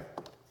 Okay.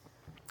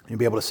 You'll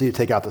be able to see to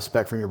take out the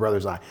speck from your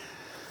brother's eye.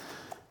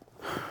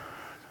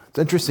 It's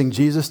interesting,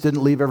 Jesus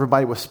didn't leave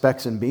everybody with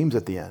specks and beams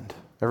at the end.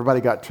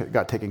 Everybody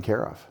got taken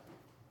care of.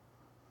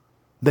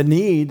 The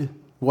need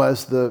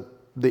was the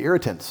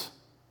irritants,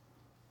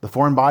 the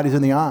foreign bodies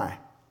in the eye.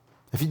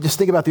 If you just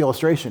think about the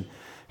illustration,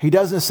 he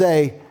doesn't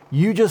say,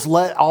 you just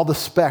let all the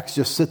specks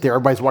just sit there.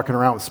 Everybody's walking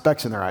around with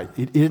specks in their eye.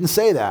 He didn't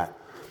say that.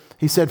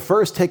 He said,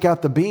 first take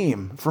out the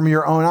beam from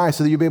your own eye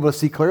so that you'll be able to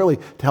see clearly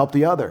to help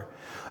the other.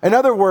 In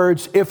other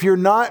words, if you're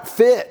not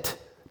fit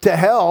to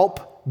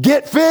help,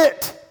 get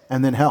fit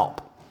and then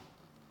help.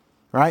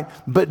 Right?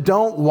 But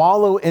don't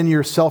wallow in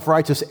your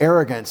self-righteous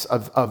arrogance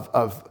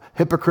of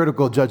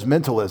hypocritical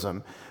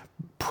judgmentalism,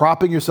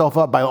 propping yourself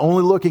up by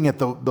only looking at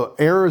the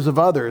errors of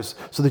others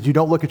so that you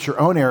don't look at your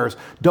own errors.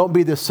 Don't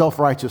be this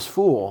self-righteous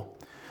fool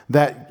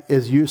that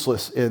is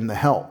useless in the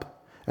help.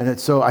 And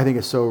I think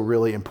it's so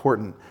really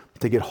important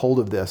to get hold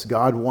of this.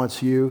 God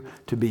wants you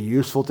to be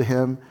useful to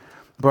him.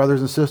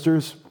 Brothers and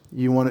sisters,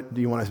 you want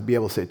to be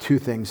able to say two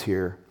things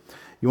here.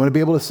 You want to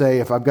be able to say,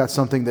 if I've got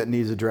something that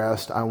needs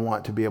addressed, I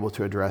want to be able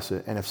to address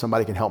it. And if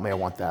somebody can help me, I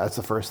want that. That's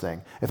the first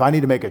thing. If I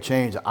need to make a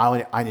change,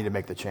 I need to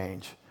make the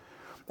change.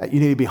 You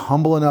need to be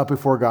humble enough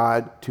before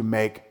God to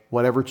make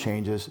whatever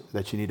changes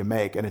that you need to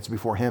make. And it's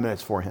before him and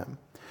it's for him.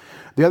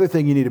 The other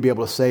thing you need to be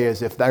able to say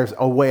is, if there's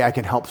a way I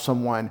can help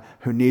someone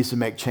who needs to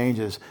make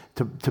changes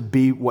to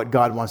be what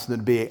God wants them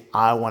to be,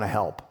 I want to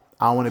help.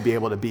 I want to be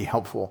able to be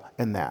helpful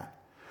in that.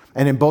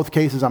 And in both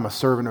cases, I'm a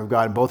servant of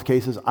God. In both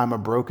cases, I'm a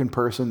broken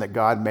person that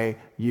God may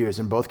use.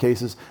 In both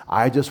cases,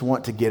 I just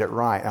want to get it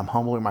right. I'm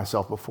humbling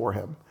myself before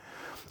him.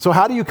 So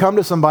how do you come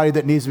to somebody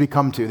that needs to be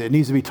come to, that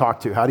needs to be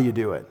talked to? How do you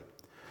do it?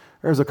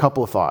 There's a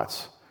couple of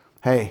thoughts.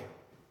 Hey,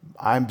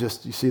 you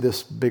see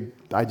this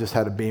I just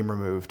had a beam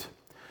removed.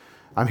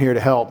 I'm here to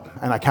help,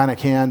 and I kind of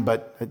can,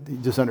 but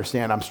just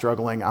understand I'm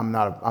struggling. I'm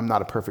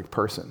not a perfect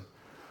person.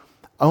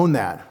 Own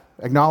that.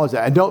 Acknowledge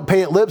that. And don't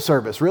pay it lip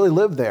service. Really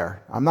live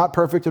there. I'm not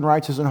perfect and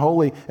righteous and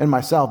holy in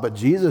myself, but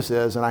Jesus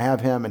is, and I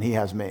have him, and he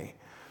has me.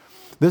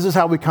 This is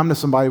how we come to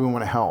somebody we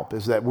want to help,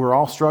 is that we're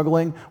all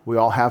struggling. We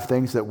all have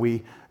things that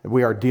we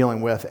are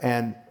dealing with,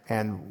 and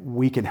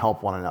we can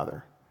help one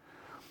another.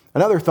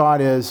 Another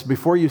thought is,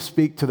 before you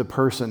speak to the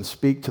person,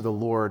 speak to the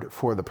Lord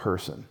for the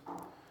person.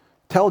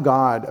 Tell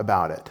God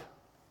about it.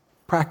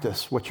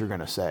 Practice what you're going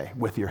to say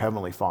with your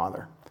Heavenly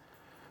Father.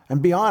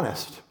 And be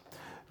honest.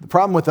 The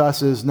problem with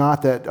us is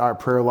not that our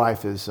prayer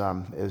life is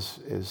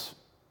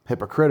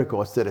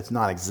hypocritical, it's that it's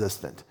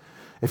non-existent.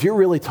 If you're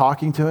really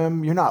talking to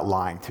him, you're not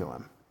lying to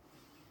him.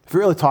 If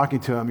you're really talking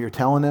to him, you're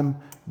telling him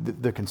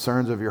the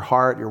concerns of your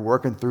heart, you're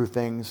working through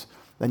things,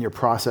 then you're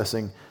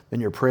processing in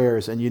your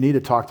prayers, and you need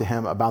to talk to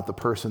him about the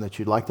person that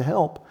you'd like to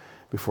help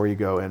before you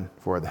go in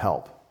for the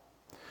help.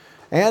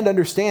 And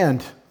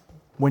understand,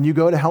 when you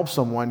go to help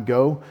someone,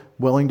 go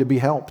willing to be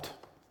helped.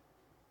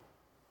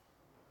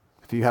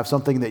 If you have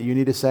something that you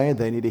need to say and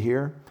they need to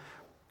hear,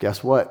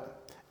 guess what?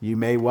 You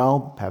may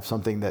well have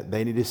something that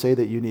they need to say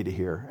that you need to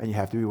hear, and you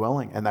have to be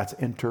willing, and that's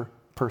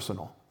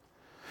interpersonal.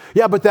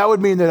 Yeah, but that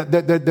would mean that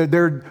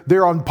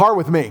they're on par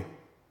with me.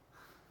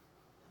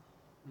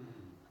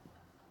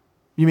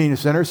 You mean a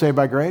sinner saved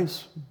by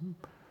grace?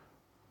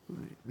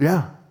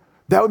 Yeah.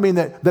 That would mean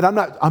that I'm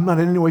not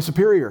in any way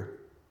superior.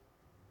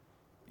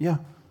 Yeah.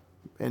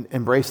 And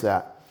embrace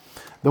that.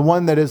 The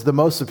one that is the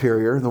most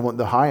superior,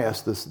 the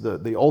highest,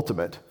 the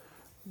ultimate,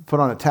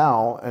 put on a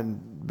towel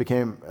and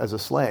became as a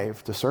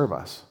slave to serve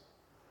us.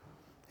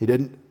 He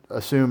didn't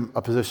assume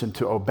a position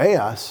to obey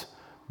us,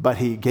 but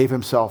he gave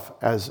himself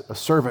as a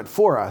servant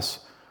for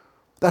us.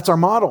 That's our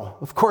model.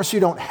 Of course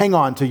you don't hang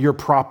on to your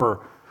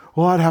proper,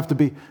 I'd have to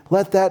be.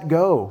 Let that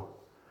go.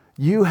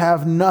 You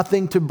have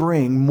nothing to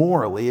bring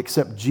morally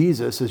except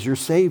Jesus as your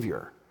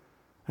Savior.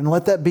 And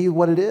let that be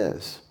what it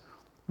is.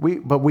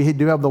 But we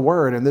do have the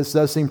Word, and this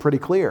does seem pretty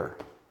clear.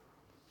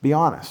 Be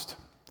honest.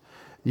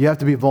 You have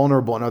to be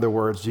vulnerable, in other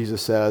words,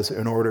 Jesus says,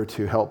 in order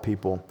to help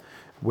people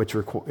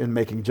in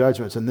making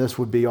judgments. And this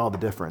would be all the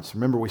difference.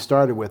 Remember, we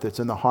started with it's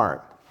in the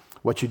heart.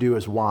 What you do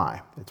is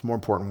why. It's more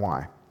important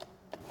why.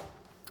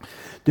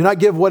 Do not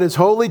give what is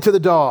holy to the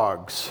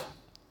dogs,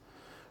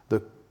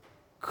 the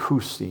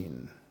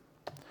kusin.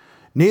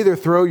 Neither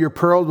throw your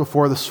pearls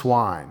before the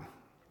swine.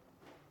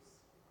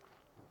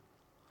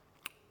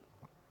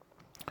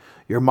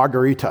 Your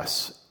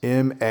margaritas,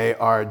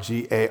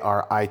 margaritas.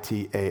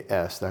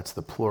 That's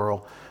the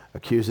plural,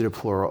 accusative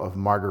plural of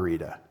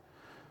margarita.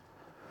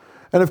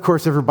 And of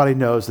course, everybody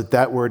knows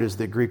that word is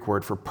the Greek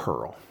word for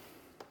pearl.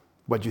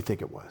 What'd you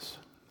think it was?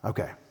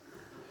 Okay.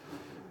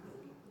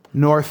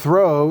 Nor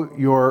throw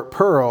your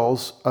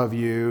pearls of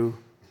you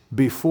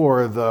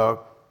before the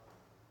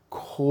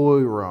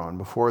koiron,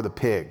 before the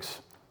pigs,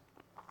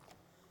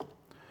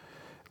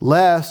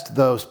 lest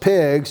those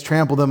pigs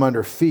trample them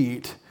under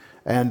feet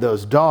and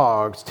those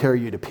dogs tear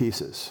you to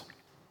pieces.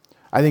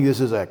 I think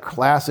this is a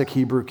classic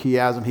Hebrew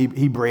chiasm,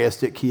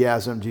 Hebraistic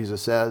chiasm,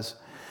 Jesus says.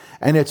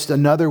 And it's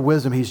another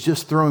wisdom. He's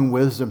just throwing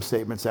wisdom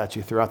statements at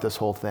you throughout this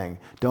whole thing.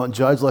 Don't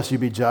judge lest you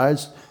be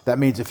judged. That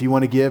means if you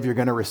want to give, you're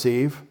going to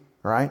receive,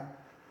 right?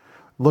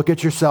 Look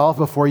at yourself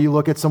before you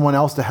look at someone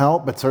else to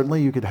help, but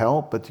certainly you could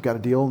help, but you got to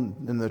deal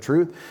in the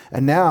truth.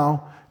 And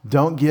now,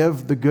 don't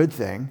give the good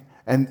thing.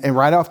 And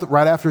right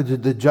after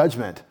the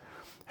judgment,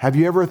 have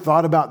you ever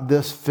thought about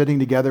this fitting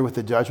together with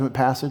the judgment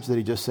passage that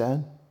he just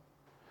said?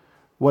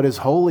 What is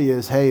holy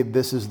is, hey,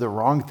 this is the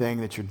wrong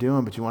thing that you're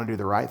doing, but you want to do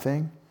the right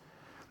thing.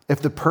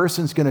 If the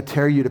person's going to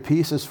tear you to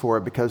pieces for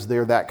it because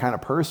they're that kind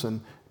of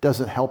person, it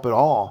doesn't help at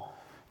all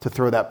to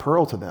throw that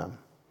pearl to them.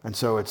 And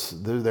so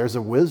there's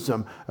a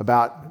wisdom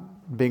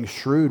about being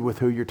shrewd with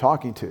who you're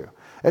talking to.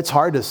 It's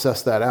hard to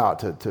suss that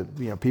out.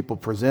 People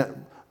present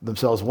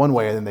themselves one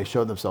way and then they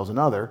show themselves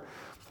another.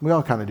 We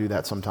all kind of do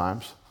that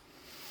sometimes.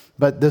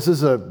 But this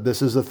is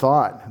a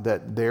thought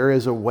that there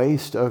is a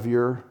waste of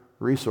your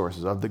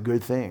resources, of the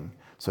good thing.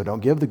 So don't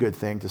give the good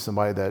thing to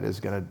somebody that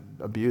is going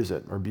to abuse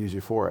it or abuse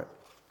you for it.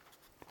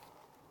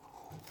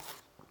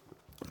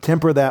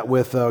 Temper that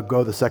with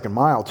go the second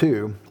mile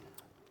too.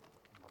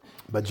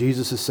 But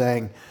Jesus is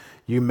saying,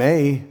 you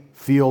may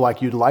feel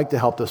like you'd like to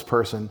help this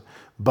person,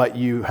 but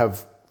you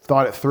have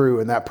thought it through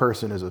and that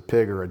person is a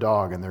pig or a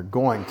dog and they're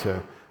going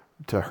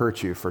to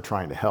hurt you for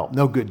trying to help.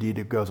 No good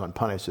deed goes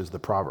unpunished is the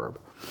proverb.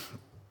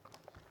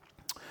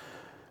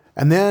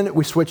 And then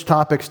we switch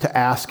topics to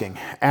asking.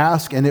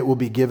 Ask and it will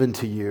be given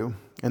to you.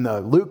 In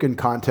the Lucan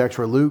context,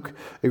 where Luke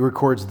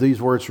records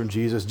these words from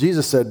Jesus,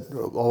 Jesus said a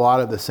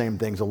lot of the same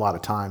things a lot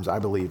of times, I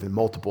believe, in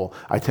multiple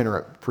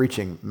itinerant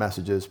preaching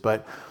messages.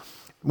 But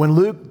when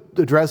Luke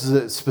addresses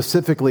it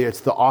specifically,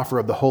 it's the offer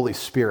of the Holy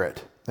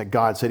Spirit, that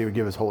God said he would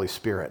give his Holy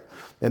Spirit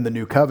in the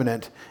new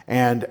covenant,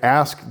 and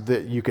ask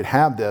that you could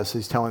have this,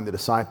 he's telling the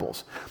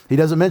disciples. He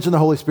doesn't mention the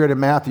Holy Spirit in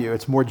Matthew,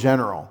 it's more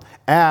general.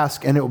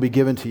 Ask and it will be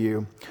given to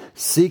you.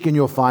 Seek and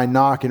you'll find.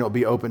 Knock and it will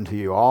be open to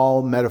you.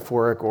 All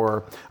metaphoric,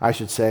 or I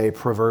should say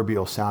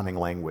proverbial sounding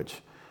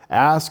language.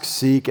 Ask,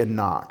 seek, and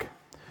knock.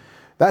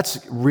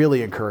 That's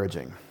really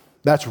encouraging.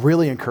 That's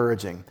really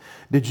encouraging.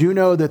 Did you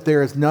know that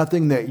there is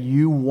nothing that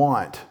you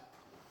want?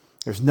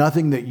 There's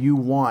nothing that you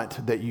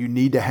want that you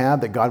need to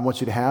have, that God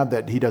wants you to have,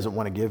 that he doesn't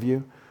want to give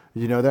you.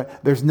 Did you know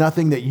that? There's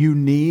nothing that you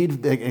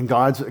need in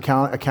God's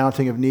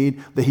accounting of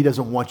need that he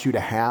doesn't want you to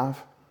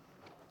have.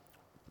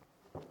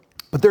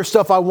 But there's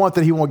stuff I want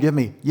that he won't give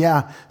me.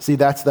 Yeah, see,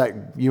 that's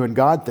that you and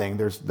God thing.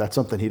 That's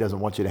something he doesn't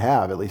want you to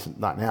have, at least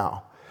not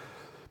now.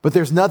 But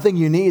there's nothing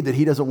you need that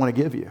he doesn't want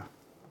to give you.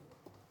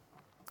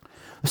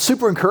 It's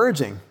super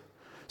encouraging.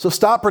 So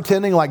stop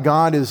pretending like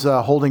God is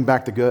holding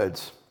back the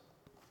goods.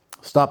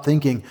 Stop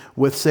thinking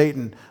with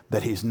Satan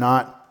that he's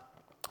not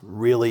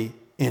really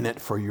in it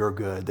for your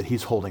good, that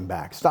he's holding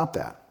back. Stop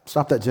that.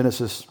 Stop that.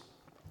 Genesis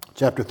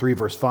chapter 3,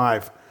 verse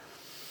 5.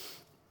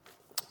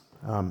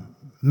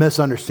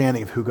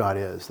 Misunderstanding of who God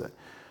is,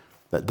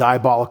 that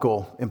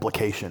diabolical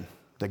implication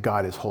that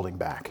God is holding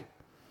back,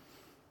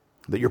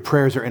 that your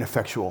prayers are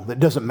ineffectual, that it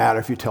doesn't matter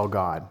if you tell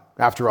God.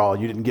 After all,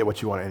 you didn't get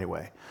what you wanted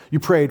anyway. You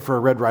prayed for a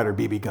Red Ryder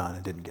BB gun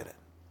and didn't get it.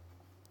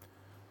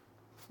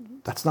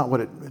 That's not what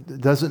it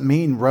doesn't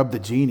mean rub the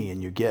genie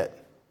and you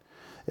get.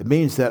 It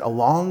means that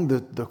along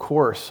the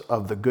course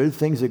of the good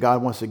things that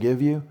God wants to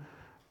give you,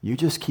 you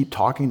just keep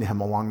talking to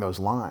him along those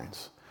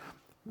lines.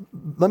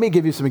 Let me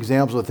give you some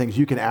examples of things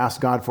you can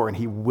ask God for and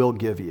he will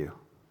give you.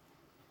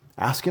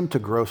 Ask him to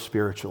grow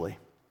spiritually.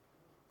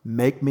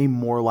 Make me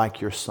more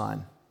like your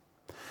son.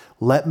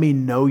 Let me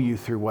know you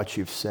through what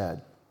you've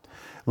said.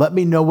 Let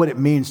me know what it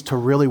means to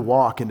really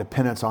walk in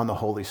dependence on the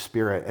Holy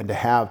Spirit and to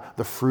have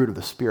the fruit of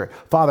the Spirit.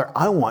 Father,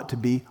 I want to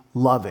be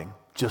loving,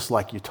 just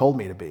like you told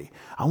me to be.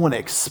 I want to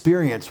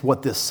experience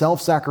what this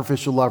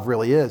self-sacrificial love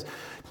really is.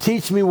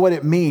 Teach me what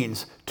it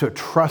means to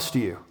trust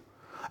you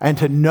and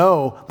to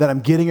know that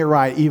I'm getting it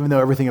right even though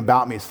everything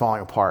about me is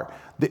falling apart.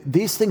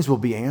 These things will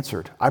be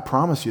answered. I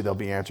promise you they'll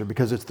be answered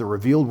because it's the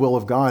revealed will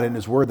of God in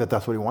his word that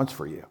that's what he wants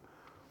for you.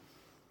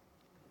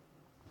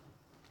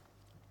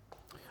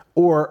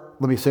 Or,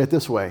 let me say it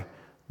this way,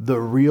 the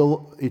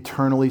real,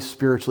 eternally,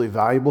 spiritually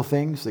valuable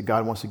things that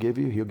God wants to give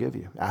you, he'll give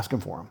you. Ask him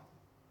for them.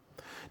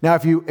 Now,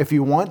 if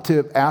you want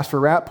to ask for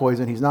rat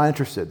poison, he's not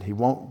interested. He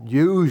won't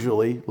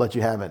usually let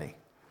you have any.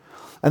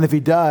 And if he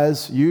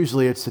does,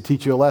 usually it's to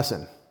teach you a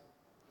lesson.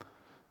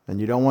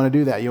 And you don't want to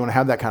do that. You want to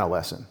have that kind of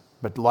lesson.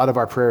 But a lot of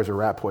our prayers are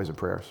rat poison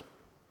prayers.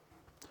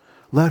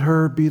 Let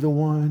her be the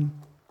one.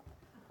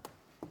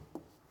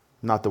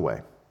 Not the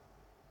way.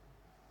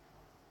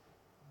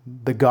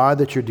 The God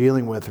that you're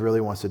dealing with really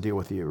wants to deal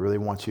with you, really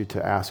wants you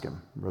to ask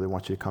him, really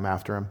wants you to come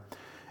after him.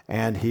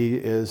 And he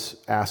is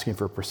asking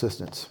for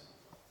persistence.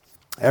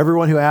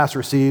 Everyone who asks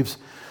receives.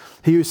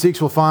 He who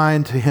seeks will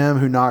find. To him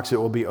who knocks it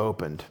will be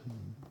opened.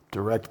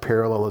 Direct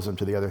parallelism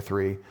to the other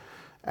three.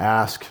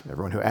 Ask,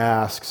 everyone who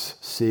asks,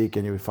 seek,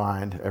 and you will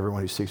find.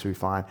 Everyone who seeks will be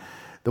find.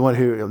 The one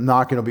who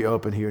knocks will be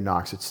open, he who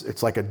knocks.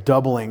 It's like a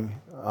doubling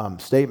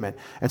statement.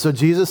 And so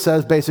Jesus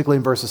says basically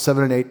in verses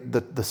 7 and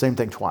 8 the same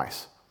thing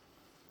twice.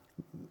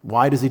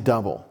 Why does he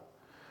double?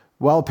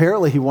 Well,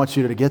 apparently he wants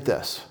you to get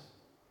this.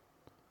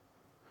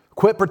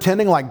 Quit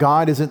pretending like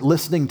God isn't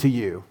listening to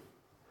you.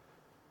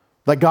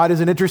 Like God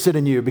isn't interested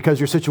in you because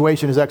your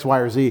situation is X, Y,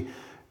 or Z.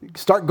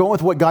 Start going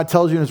with what God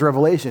tells you in his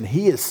revelation.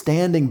 He is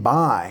standing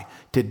by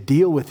to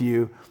deal with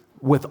you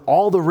with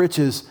all the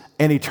riches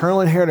and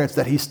eternal inheritance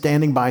that he's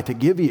standing by to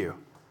give you.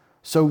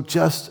 So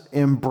just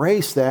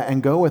embrace that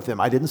and go with him.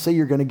 I didn't say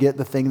you're going to get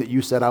the thing that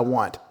you said I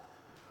want.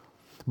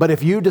 But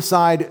if you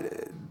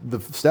decide,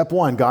 step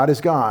one, God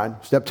is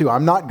God. Step two,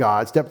 I'm not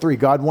God. Step three,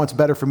 God wants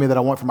better for me than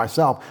I want for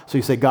myself. So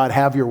you say, God,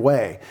 have your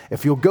way.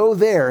 If you'll go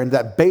there in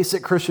that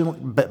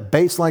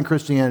baseline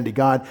Christianity,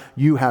 God,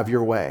 you have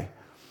your way,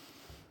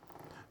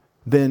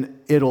 then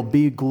it'll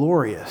be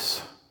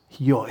glorious.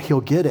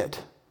 He'll get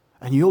it,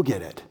 and you'll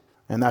get it.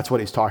 And that's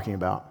what he's talking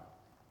about.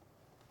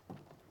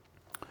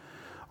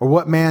 Or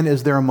what man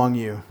is there among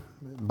you,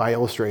 by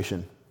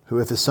illustration, who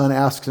if his son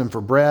asks him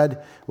for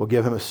bread, will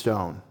give him a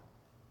stone?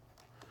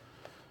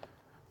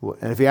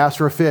 And if he asks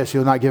for a fish,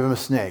 he'll not give him a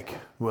snake,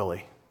 will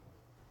he?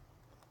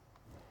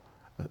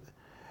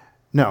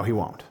 No, he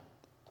won't.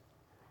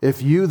 If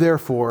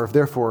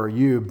therefore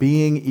you,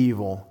 being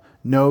evil,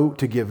 know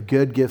to give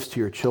good gifts to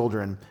your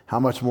children, how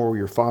much more will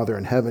your Father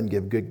in heaven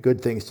give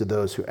good things to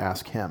those who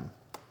ask him?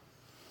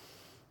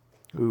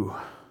 Ooh,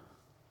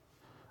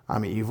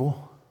 I'm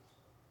evil?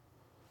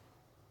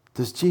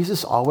 Does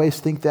Jesus always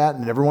think that?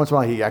 And every once in a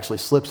while he actually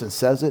slips and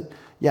says it?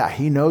 Yeah,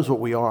 he knows what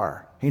we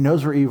are. He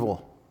knows we're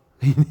evil.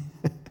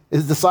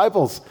 His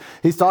disciples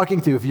he's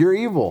talking to, if you're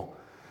evil,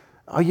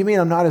 oh, you mean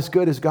I'm not as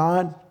good as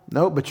God?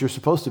 No, but you're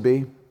supposed to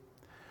be.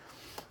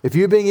 If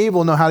you being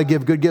evil know how to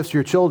give good gifts to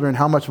your children,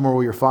 how much more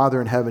will your Father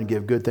in heaven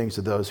give good things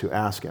to those who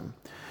ask him?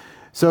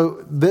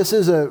 So this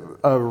is a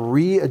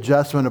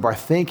readjustment of our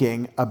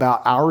thinking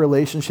about our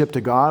relationship to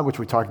God, which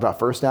we talked about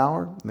first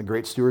hour, and the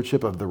great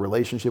stewardship of the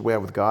relationship we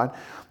have with God.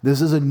 This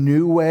is a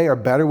new way or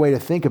better way to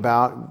think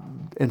about,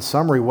 in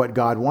summary, what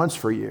God wants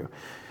for you.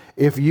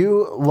 If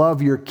you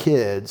love your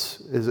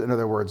kids, in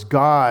other words,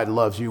 God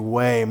loves you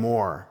way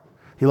more.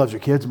 He loves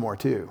your kids more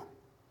too.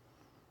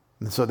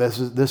 And so this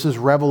is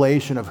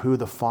revelation of who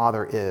the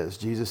Father is.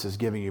 Jesus is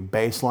giving you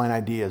baseline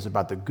ideas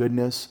about the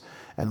goodness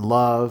and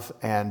love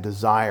and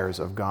desires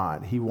of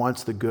God. He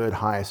wants the good,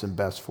 highest, and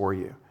best for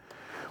you.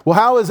 Well,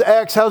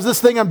 how's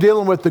this thing I'm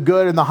dealing with the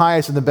good and the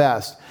highest and the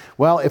best?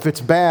 Well, if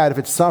it's bad, if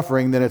it's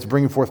suffering, then it's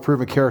bringing forth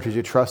proven characters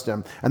you trust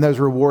him, and there's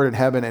reward in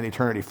heaven and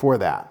eternity for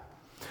that.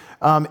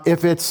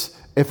 If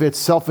it's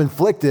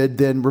self-inflicted,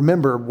 then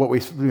remember what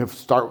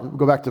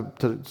go back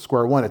to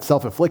square one. It's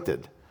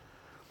self-inflicted.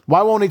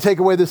 Why won't he take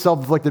away this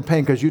self-inflicted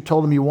pain? Because you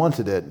told him you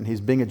wanted it, and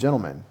he's being a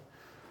gentleman.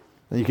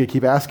 And you could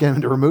keep asking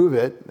him to remove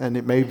it, and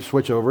it may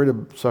switch over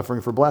to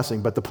suffering for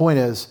blessing. But the point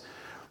is,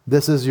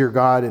 this is your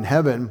God in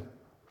heaven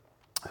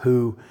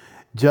who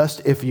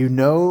just, if you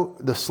know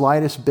the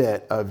slightest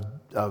bit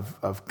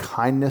of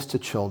kindness to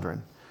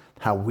children,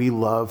 how we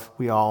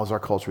all as our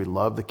culture, we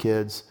love the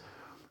kids.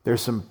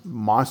 There's some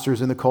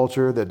monsters in the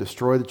culture that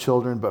destroy the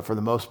children, but for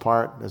the most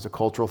part, as a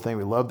cultural thing,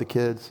 we love the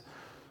kids.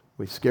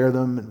 We scare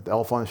them, the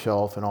elf on the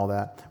shelf and all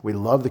that. We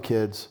love the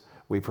kids.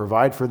 We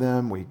provide for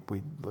them.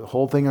 The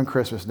whole thing on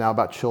Christmas is now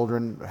about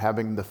children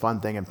having the fun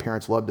thing, and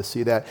parents love to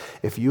see that.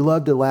 If you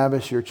love to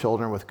lavish your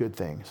children with good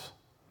things,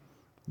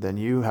 then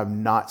you have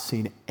not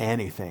seen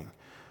anything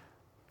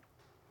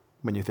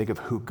when you think of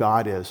who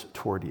God is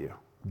toward you.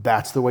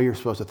 That's the way you're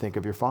supposed to think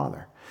of your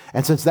Father.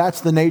 And since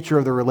that's the nature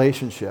of the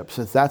relationship,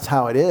 since that's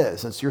how it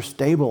is, since you're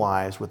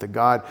stabilized with a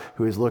God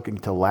who is looking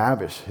to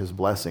lavish his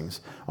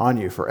blessings on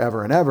you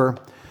forever and ever,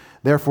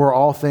 therefore,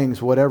 all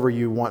things, whatever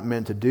you want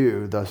men to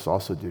do, thus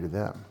also do to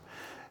them.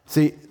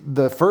 See,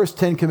 the first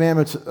 10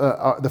 commandments,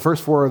 the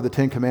first 4 of the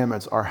 10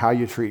 commandments are how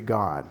you treat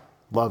God.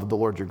 Love the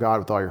Lord your God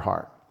with all your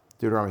heart.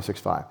 Deuteronomy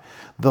 6:5.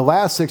 The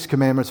last 6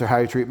 commandments are how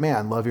you treat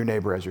man. Love your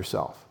neighbor as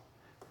yourself.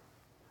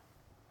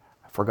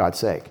 For God's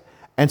sake.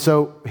 And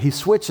so he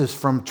switches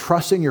from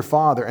trusting your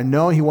Father and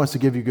knowing he wants to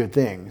give you good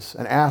things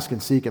and ask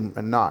and seek and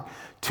knock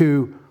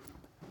to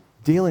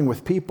dealing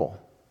with people.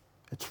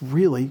 It's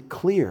really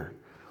clear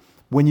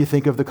when you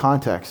think of the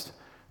context.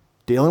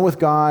 Dealing with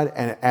God,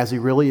 and as he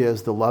really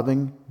is, the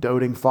loving,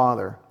 doting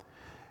Father,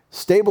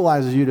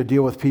 stabilizes you to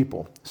deal with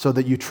people so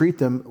that you treat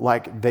them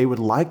like they would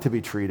like to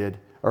be treated,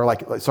 or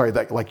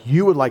like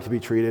you would like to be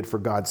treated for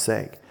God's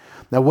sake.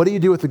 Now, what do you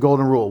do with the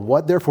golden rule?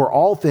 What, therefore,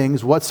 all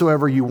things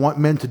whatsoever you want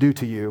men to do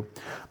to you,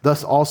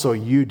 thus also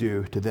you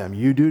do to them.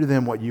 You do to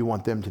them what you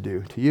want them to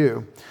do to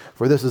you.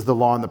 For this is the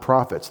law and the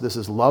prophets. This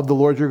is love the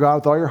Lord your God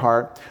with all your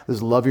heart. This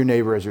is love your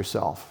neighbor as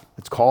yourself.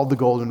 It's called the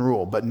golden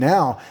rule. But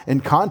now,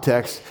 in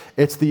context,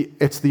 it's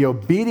the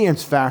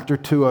obedience factor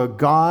to a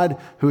God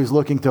who is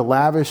looking to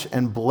lavish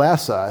and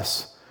bless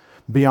us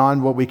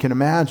beyond what we can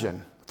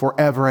imagine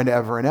forever and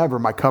ever and ever.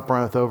 My cup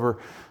runneth over.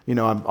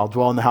 I'll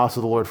dwell in the house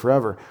of the Lord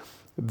forever.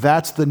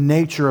 That's the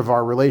nature of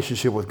our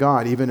relationship with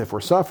God, even if we're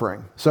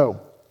suffering.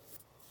 So,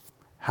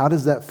 how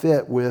does that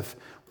fit with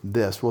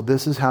this? Well,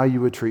 this is how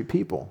you would treat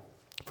people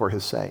for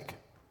his sake.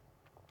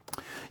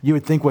 You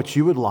would think what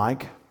you would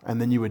like,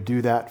 and then you would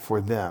do that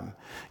for them.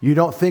 You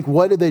don't think,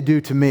 what did they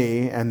do to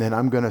me, and then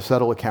I'm going to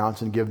settle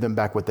accounts and give them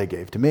back what they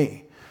gave to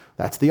me.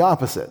 That's the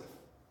opposite.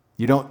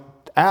 You don't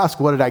ask,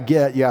 what did I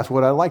get? You ask,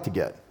 what I'd like to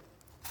get.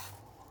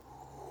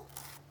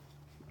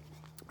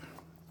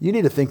 You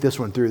need to think this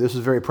one through. This is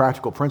a very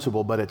practical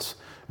principle, but it's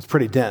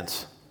pretty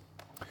dense.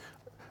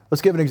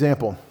 Let's give an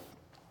example.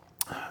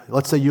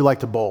 Let's say you like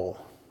to bowl.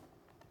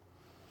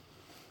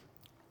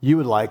 You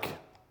would like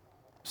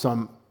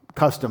some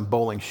custom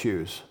bowling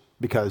shoes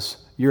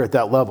because you're at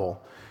that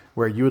level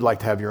where you would like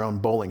to have your own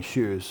bowling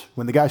shoes.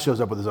 When the guy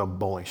shows up with his own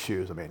bowling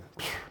shoes,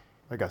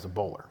 that guy's a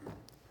bowler.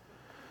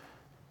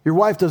 Your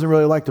wife doesn't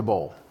really like to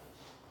bowl.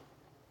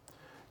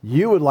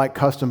 You would like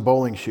custom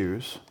bowling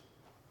shoes,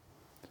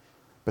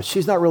 but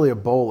she's not really a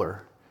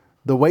bowler.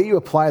 The way you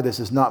apply this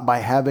is not by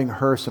having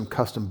her some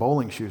custom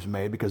bowling shoes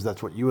made because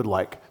that's what you would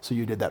like, so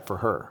you did that for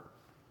her.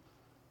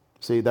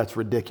 See, that's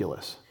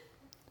ridiculous.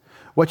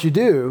 What you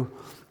do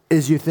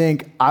is you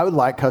think, I would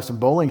like custom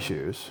bowling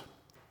shoes.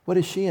 What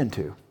is she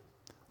into?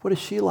 What is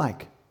she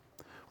like?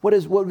 What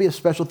would be a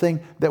special thing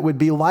that would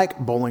be like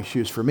bowling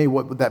shoes for me?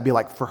 What would that be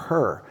like for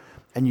her?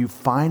 And you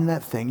find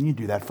that thing and you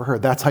do that for her.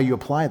 That's how you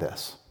apply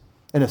this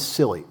in a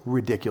silly,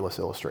 ridiculous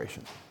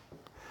illustration.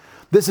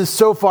 This is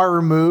so far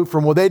removed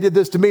from, well, they did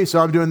this to me, so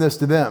I'm doing this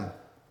to them.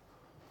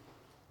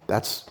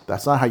 That's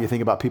not how you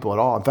think about people at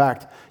all. In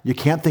fact, you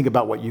can't think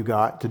about what you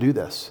got to do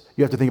this.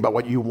 You have to think about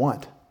what you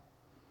want.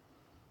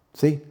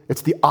 See?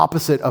 It's the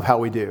opposite of how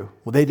we do.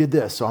 Well, they did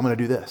this, so I'm going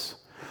to do this.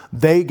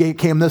 They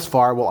came this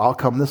far, well, I'll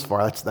come this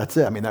far. That's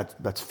it. I mean,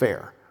 that's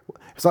fair.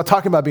 It's not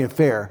talking about being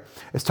fair.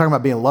 It's talking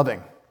about being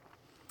loving.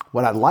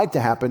 What I'd like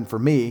to happen for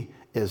me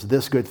is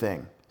this good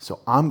thing. So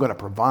I'm going to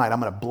provide, I'm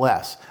going to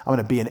bless, I'm going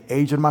to be an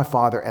agent of my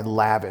Father and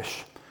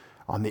lavish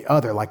on the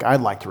other like I'd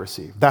like to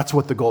receive. That's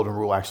what the golden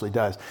rule actually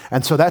does.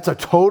 And so that's a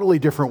totally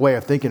different way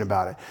of thinking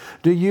about it.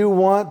 Do you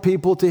want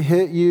people to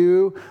hit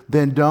you?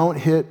 Then don't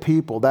hit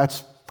people.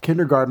 That's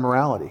kindergarten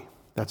morality.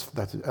 That's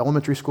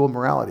elementary school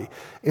morality.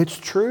 It's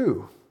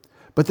true.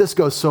 But this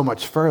goes so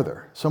much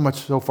further,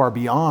 so far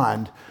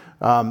beyond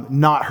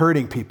not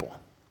hurting people.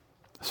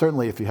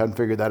 Certainly if you hadn't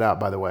figured that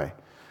out, by the way.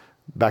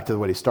 Back to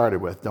what he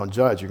started with. Don't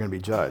judge, you're going to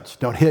be judged.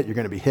 Don't hit, you're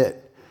going to be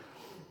hit.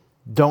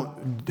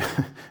 Don't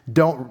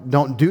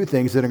do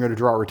things that are going to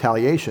draw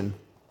retaliation.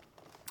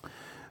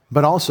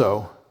 But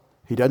also,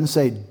 he doesn't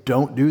say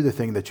don't do the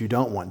thing that you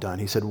don't want done.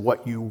 He said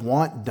what you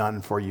want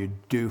done for you,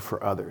 do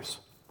for others.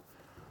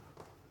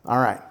 All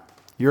right,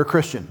 you're a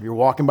Christian. You're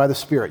walking by the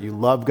Spirit. You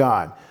love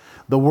God.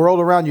 The world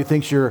around you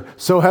thinks you're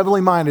so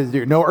heavenly minded,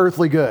 you're no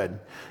earthly good.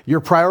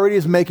 Your priority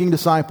is making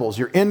disciples.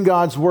 You're in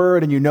God's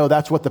word and you know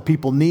that's what the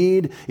people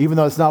need, even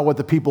though it's not what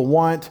the people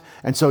want.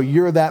 And so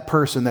you're that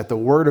person that the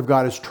word of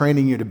God is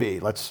training you to be.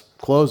 Let's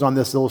close on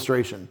this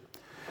illustration.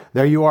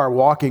 There you are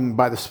walking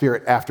by the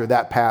Spirit after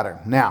that pattern.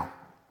 Now,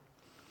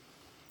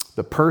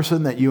 the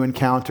person that you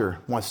encounter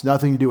wants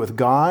nothing to do with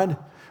God,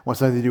 wants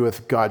nothing to do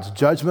with God's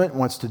judgment,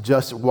 wants to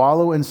just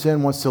wallow in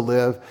sin, wants to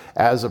live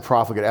as a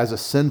profligate, as a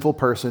sinful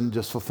person,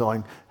 just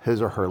fulfilling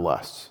his or her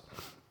lusts.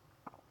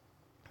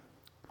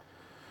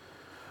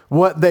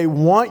 What they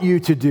want you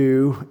to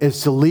do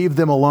is to leave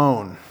them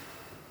alone.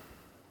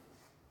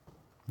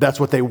 That's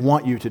what they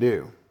want you to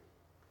do.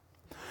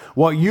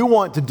 What you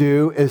want to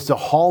do is to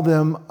haul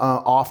them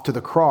off to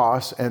the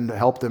cross and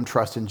help them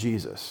trust in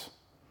Jesus.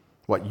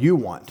 What you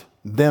want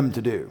them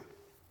to do.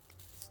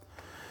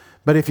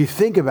 But if you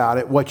think about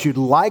it, what you'd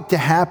like to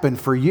happen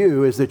for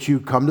you is that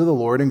you come to the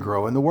Lord and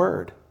grow in the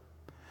Word.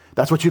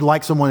 That's what you'd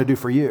like someone to do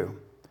for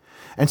you.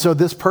 And so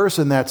this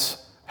person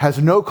has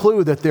no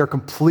clue that they're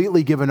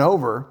completely given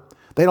over,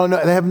 they don't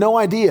know, they have no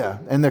idea,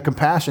 and their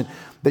compassion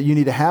that you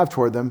need to have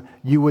toward them,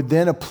 you would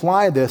then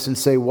apply this and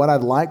say, what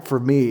I'd like for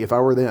me, if I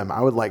were them,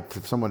 I would like for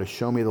someone to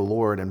show me the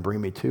Lord and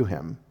bring me to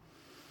him.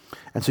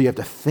 And so you have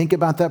to think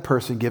about that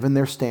person, given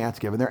their stance,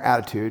 given their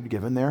attitude,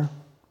 given their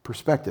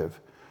perspective.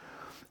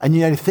 And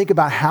you need to think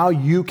about how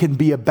you can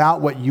be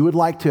about what you would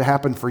like to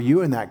happen for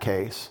you in that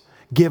case,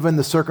 given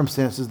the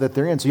circumstances that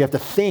they're in. So you have to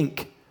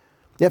think.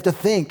 You have to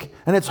think.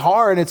 And it's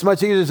hard. It's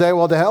much easier to say,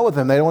 well, to hell with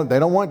them. They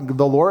don't want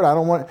the Lord.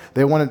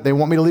 They want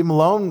me to leave them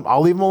alone.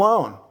 I'll leave them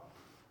alone.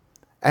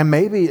 And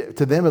maybe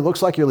to them, it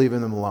looks like you're leaving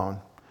them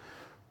alone.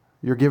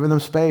 You're giving them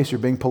space. You're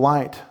being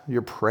polite.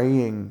 You're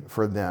praying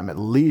for them. At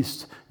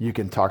least you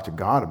can talk to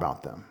God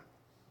about them.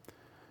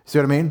 See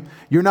what I mean?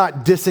 You're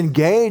not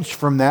disengaged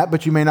from that,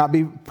 but you may not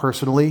be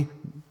personally,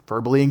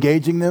 verbally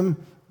engaging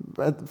them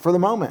for the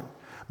moment.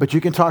 But you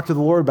can talk to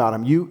the Lord about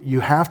them. You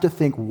have to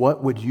think,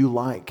 what would you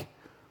like?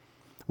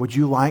 Would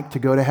you like to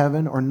go to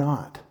heaven or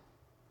not?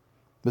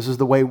 This is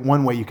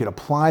one way you could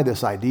apply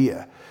this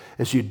idea,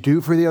 is you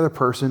do for the other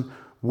person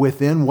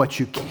within what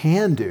you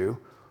can do,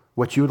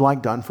 what you would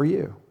like done for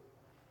you.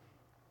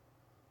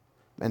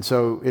 And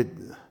so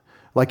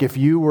like if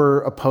you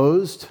were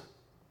opposed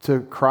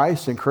to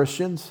Christ and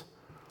Christians,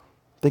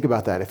 think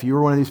about that. If you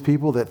were one of these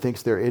people that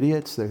thinks they're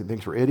idiots, that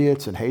thinks we're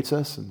idiots and hates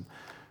us and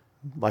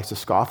likes to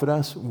scoff at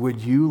us,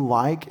 would you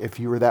like, if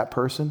you were that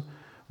person,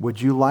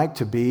 would you like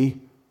to be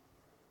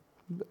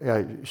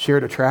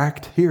shared a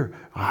tract?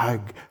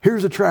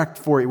 Here's a tract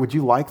for you. Would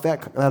you like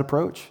that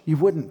approach? You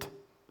wouldn't.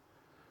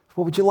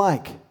 What would you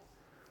like?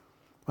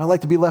 I'd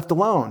like to be left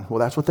alone. Well,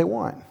 that's what they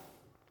want.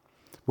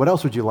 What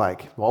else would you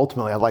like? Well,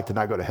 ultimately, I'd like to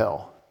not go to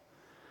hell.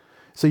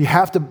 So you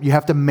have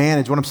to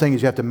manage. What I'm saying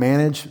is you have to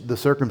manage the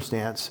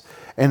circumstance,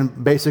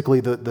 and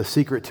basically the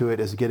secret to it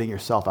is getting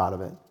yourself out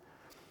of it.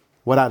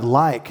 What I'd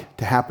like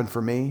to happen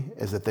for me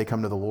is that they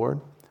come to the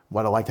Lord.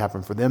 What I'd like to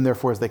happen for them,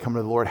 therefore, is they come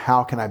to the Lord.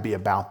 How can I be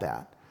about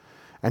that?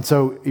 And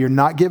so you're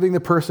not giving the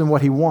person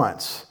what he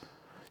wants.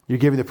 You're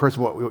giving the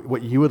person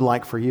what you would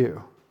like for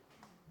you.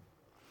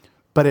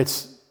 But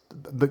it's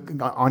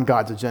on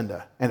God's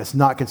agenda, and it's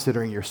not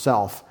considering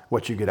yourself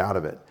what you get out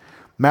of it.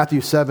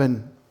 Matthew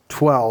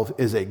 7:12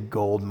 is a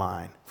gold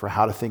mine for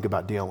how to think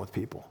about dealing with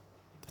people.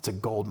 It's a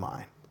gold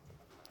mine.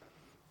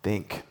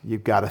 Think.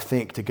 You've got to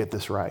think to get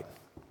this right.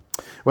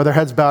 With our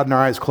heads bowed and our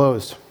eyes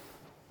closed.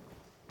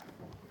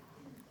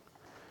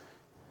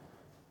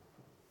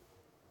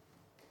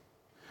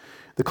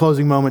 The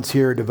closing moments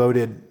here are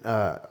devoted,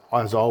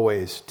 as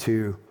always,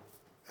 to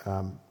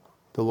the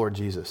Lord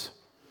Jesus.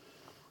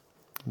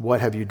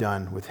 What have you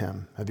done with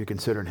him? Have you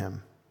considered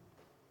him?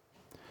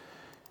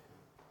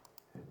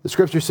 The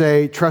scriptures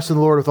say, trust in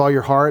the Lord with all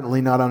your heart and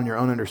lean not on your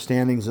own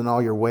understandings. In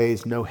all your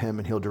ways, know him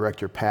and he'll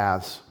direct your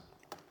paths.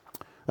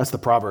 That's the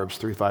Proverbs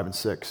 3, 5, and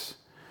 6.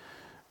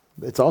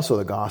 It's also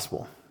the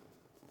gospel.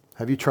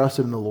 Have you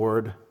trusted in the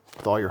Lord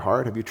with all your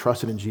heart? Have you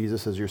trusted in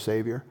Jesus as your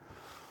Savior?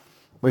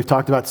 We've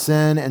talked about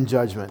sin and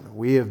judgment.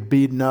 We have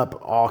beaten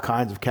up all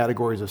kinds of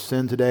categories of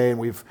sin today, and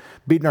we've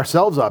beaten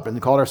ourselves up and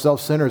called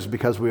ourselves sinners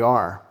because we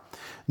are.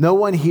 No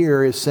one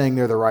here is saying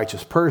they're the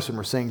righteous person.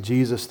 We're saying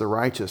Jesus, the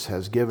righteous,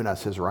 has given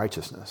us his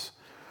righteousness.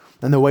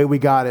 And the way we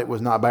got it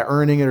was not by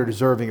earning it or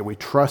deserving it. We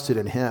trusted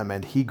in him,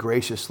 and he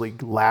graciously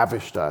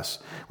lavished us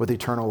with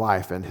eternal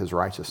life and his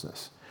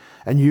righteousness.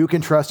 And you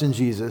can trust in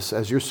Jesus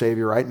as your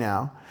Savior right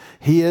now.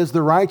 He is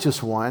the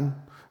righteous one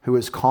who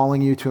is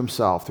calling you to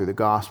himself through the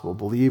gospel.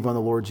 Believe on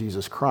the Lord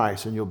Jesus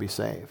Christ, and you'll be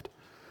saved.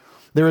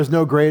 There is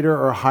no greater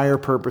or higher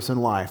purpose in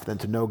life than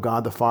to know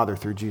God the Father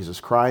through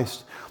Jesus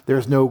Christ. There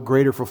is no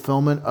greater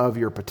fulfillment of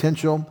your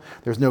potential.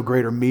 There's no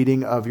greater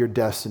meeting of your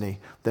destiny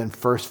than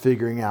first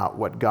figuring out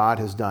what God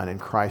has done in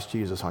Christ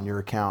Jesus on your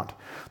account.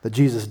 That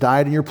Jesus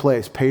died in your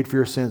place, paid for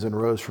your sins, and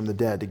rose from the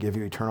dead to give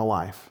you eternal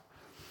life.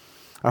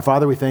 Our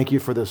Father, we thank you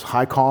for this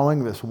high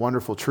calling, this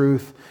wonderful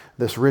truth,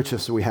 this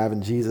richness that we have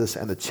in Jesus,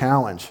 and the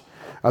challenge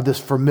of this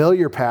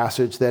familiar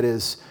passage that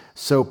is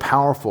so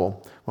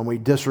powerful when we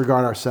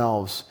disregard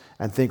ourselves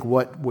and think,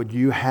 what would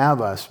you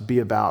have us be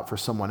about for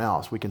someone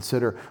else? We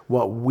consider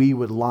what we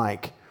would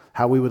like,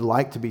 how we would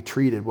like to be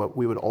treated, what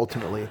we would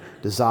ultimately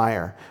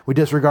desire. We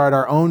disregard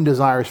our own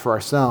desires for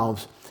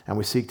ourselves, and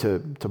we seek to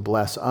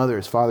bless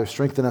others. Father,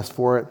 strengthen us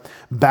for it.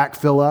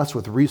 Backfill us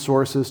with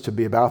resources to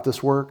be about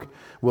this work.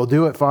 We'll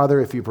do it, Father,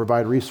 if you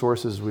provide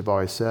resources, as we've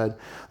always said.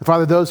 And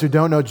Father, those who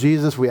don't know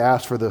Jesus, we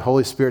ask for the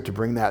Holy Spirit to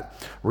bring that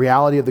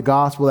reality of the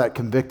gospel, that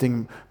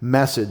convicting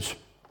message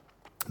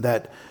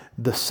that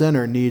the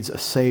sinner needs a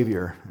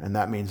Savior, and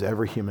that means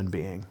every human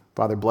being.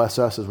 Father, bless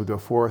us as we go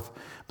forth.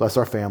 Bless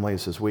our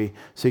families as we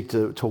seek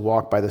to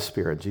walk by the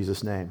Spirit. In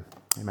Jesus' name,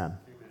 amen.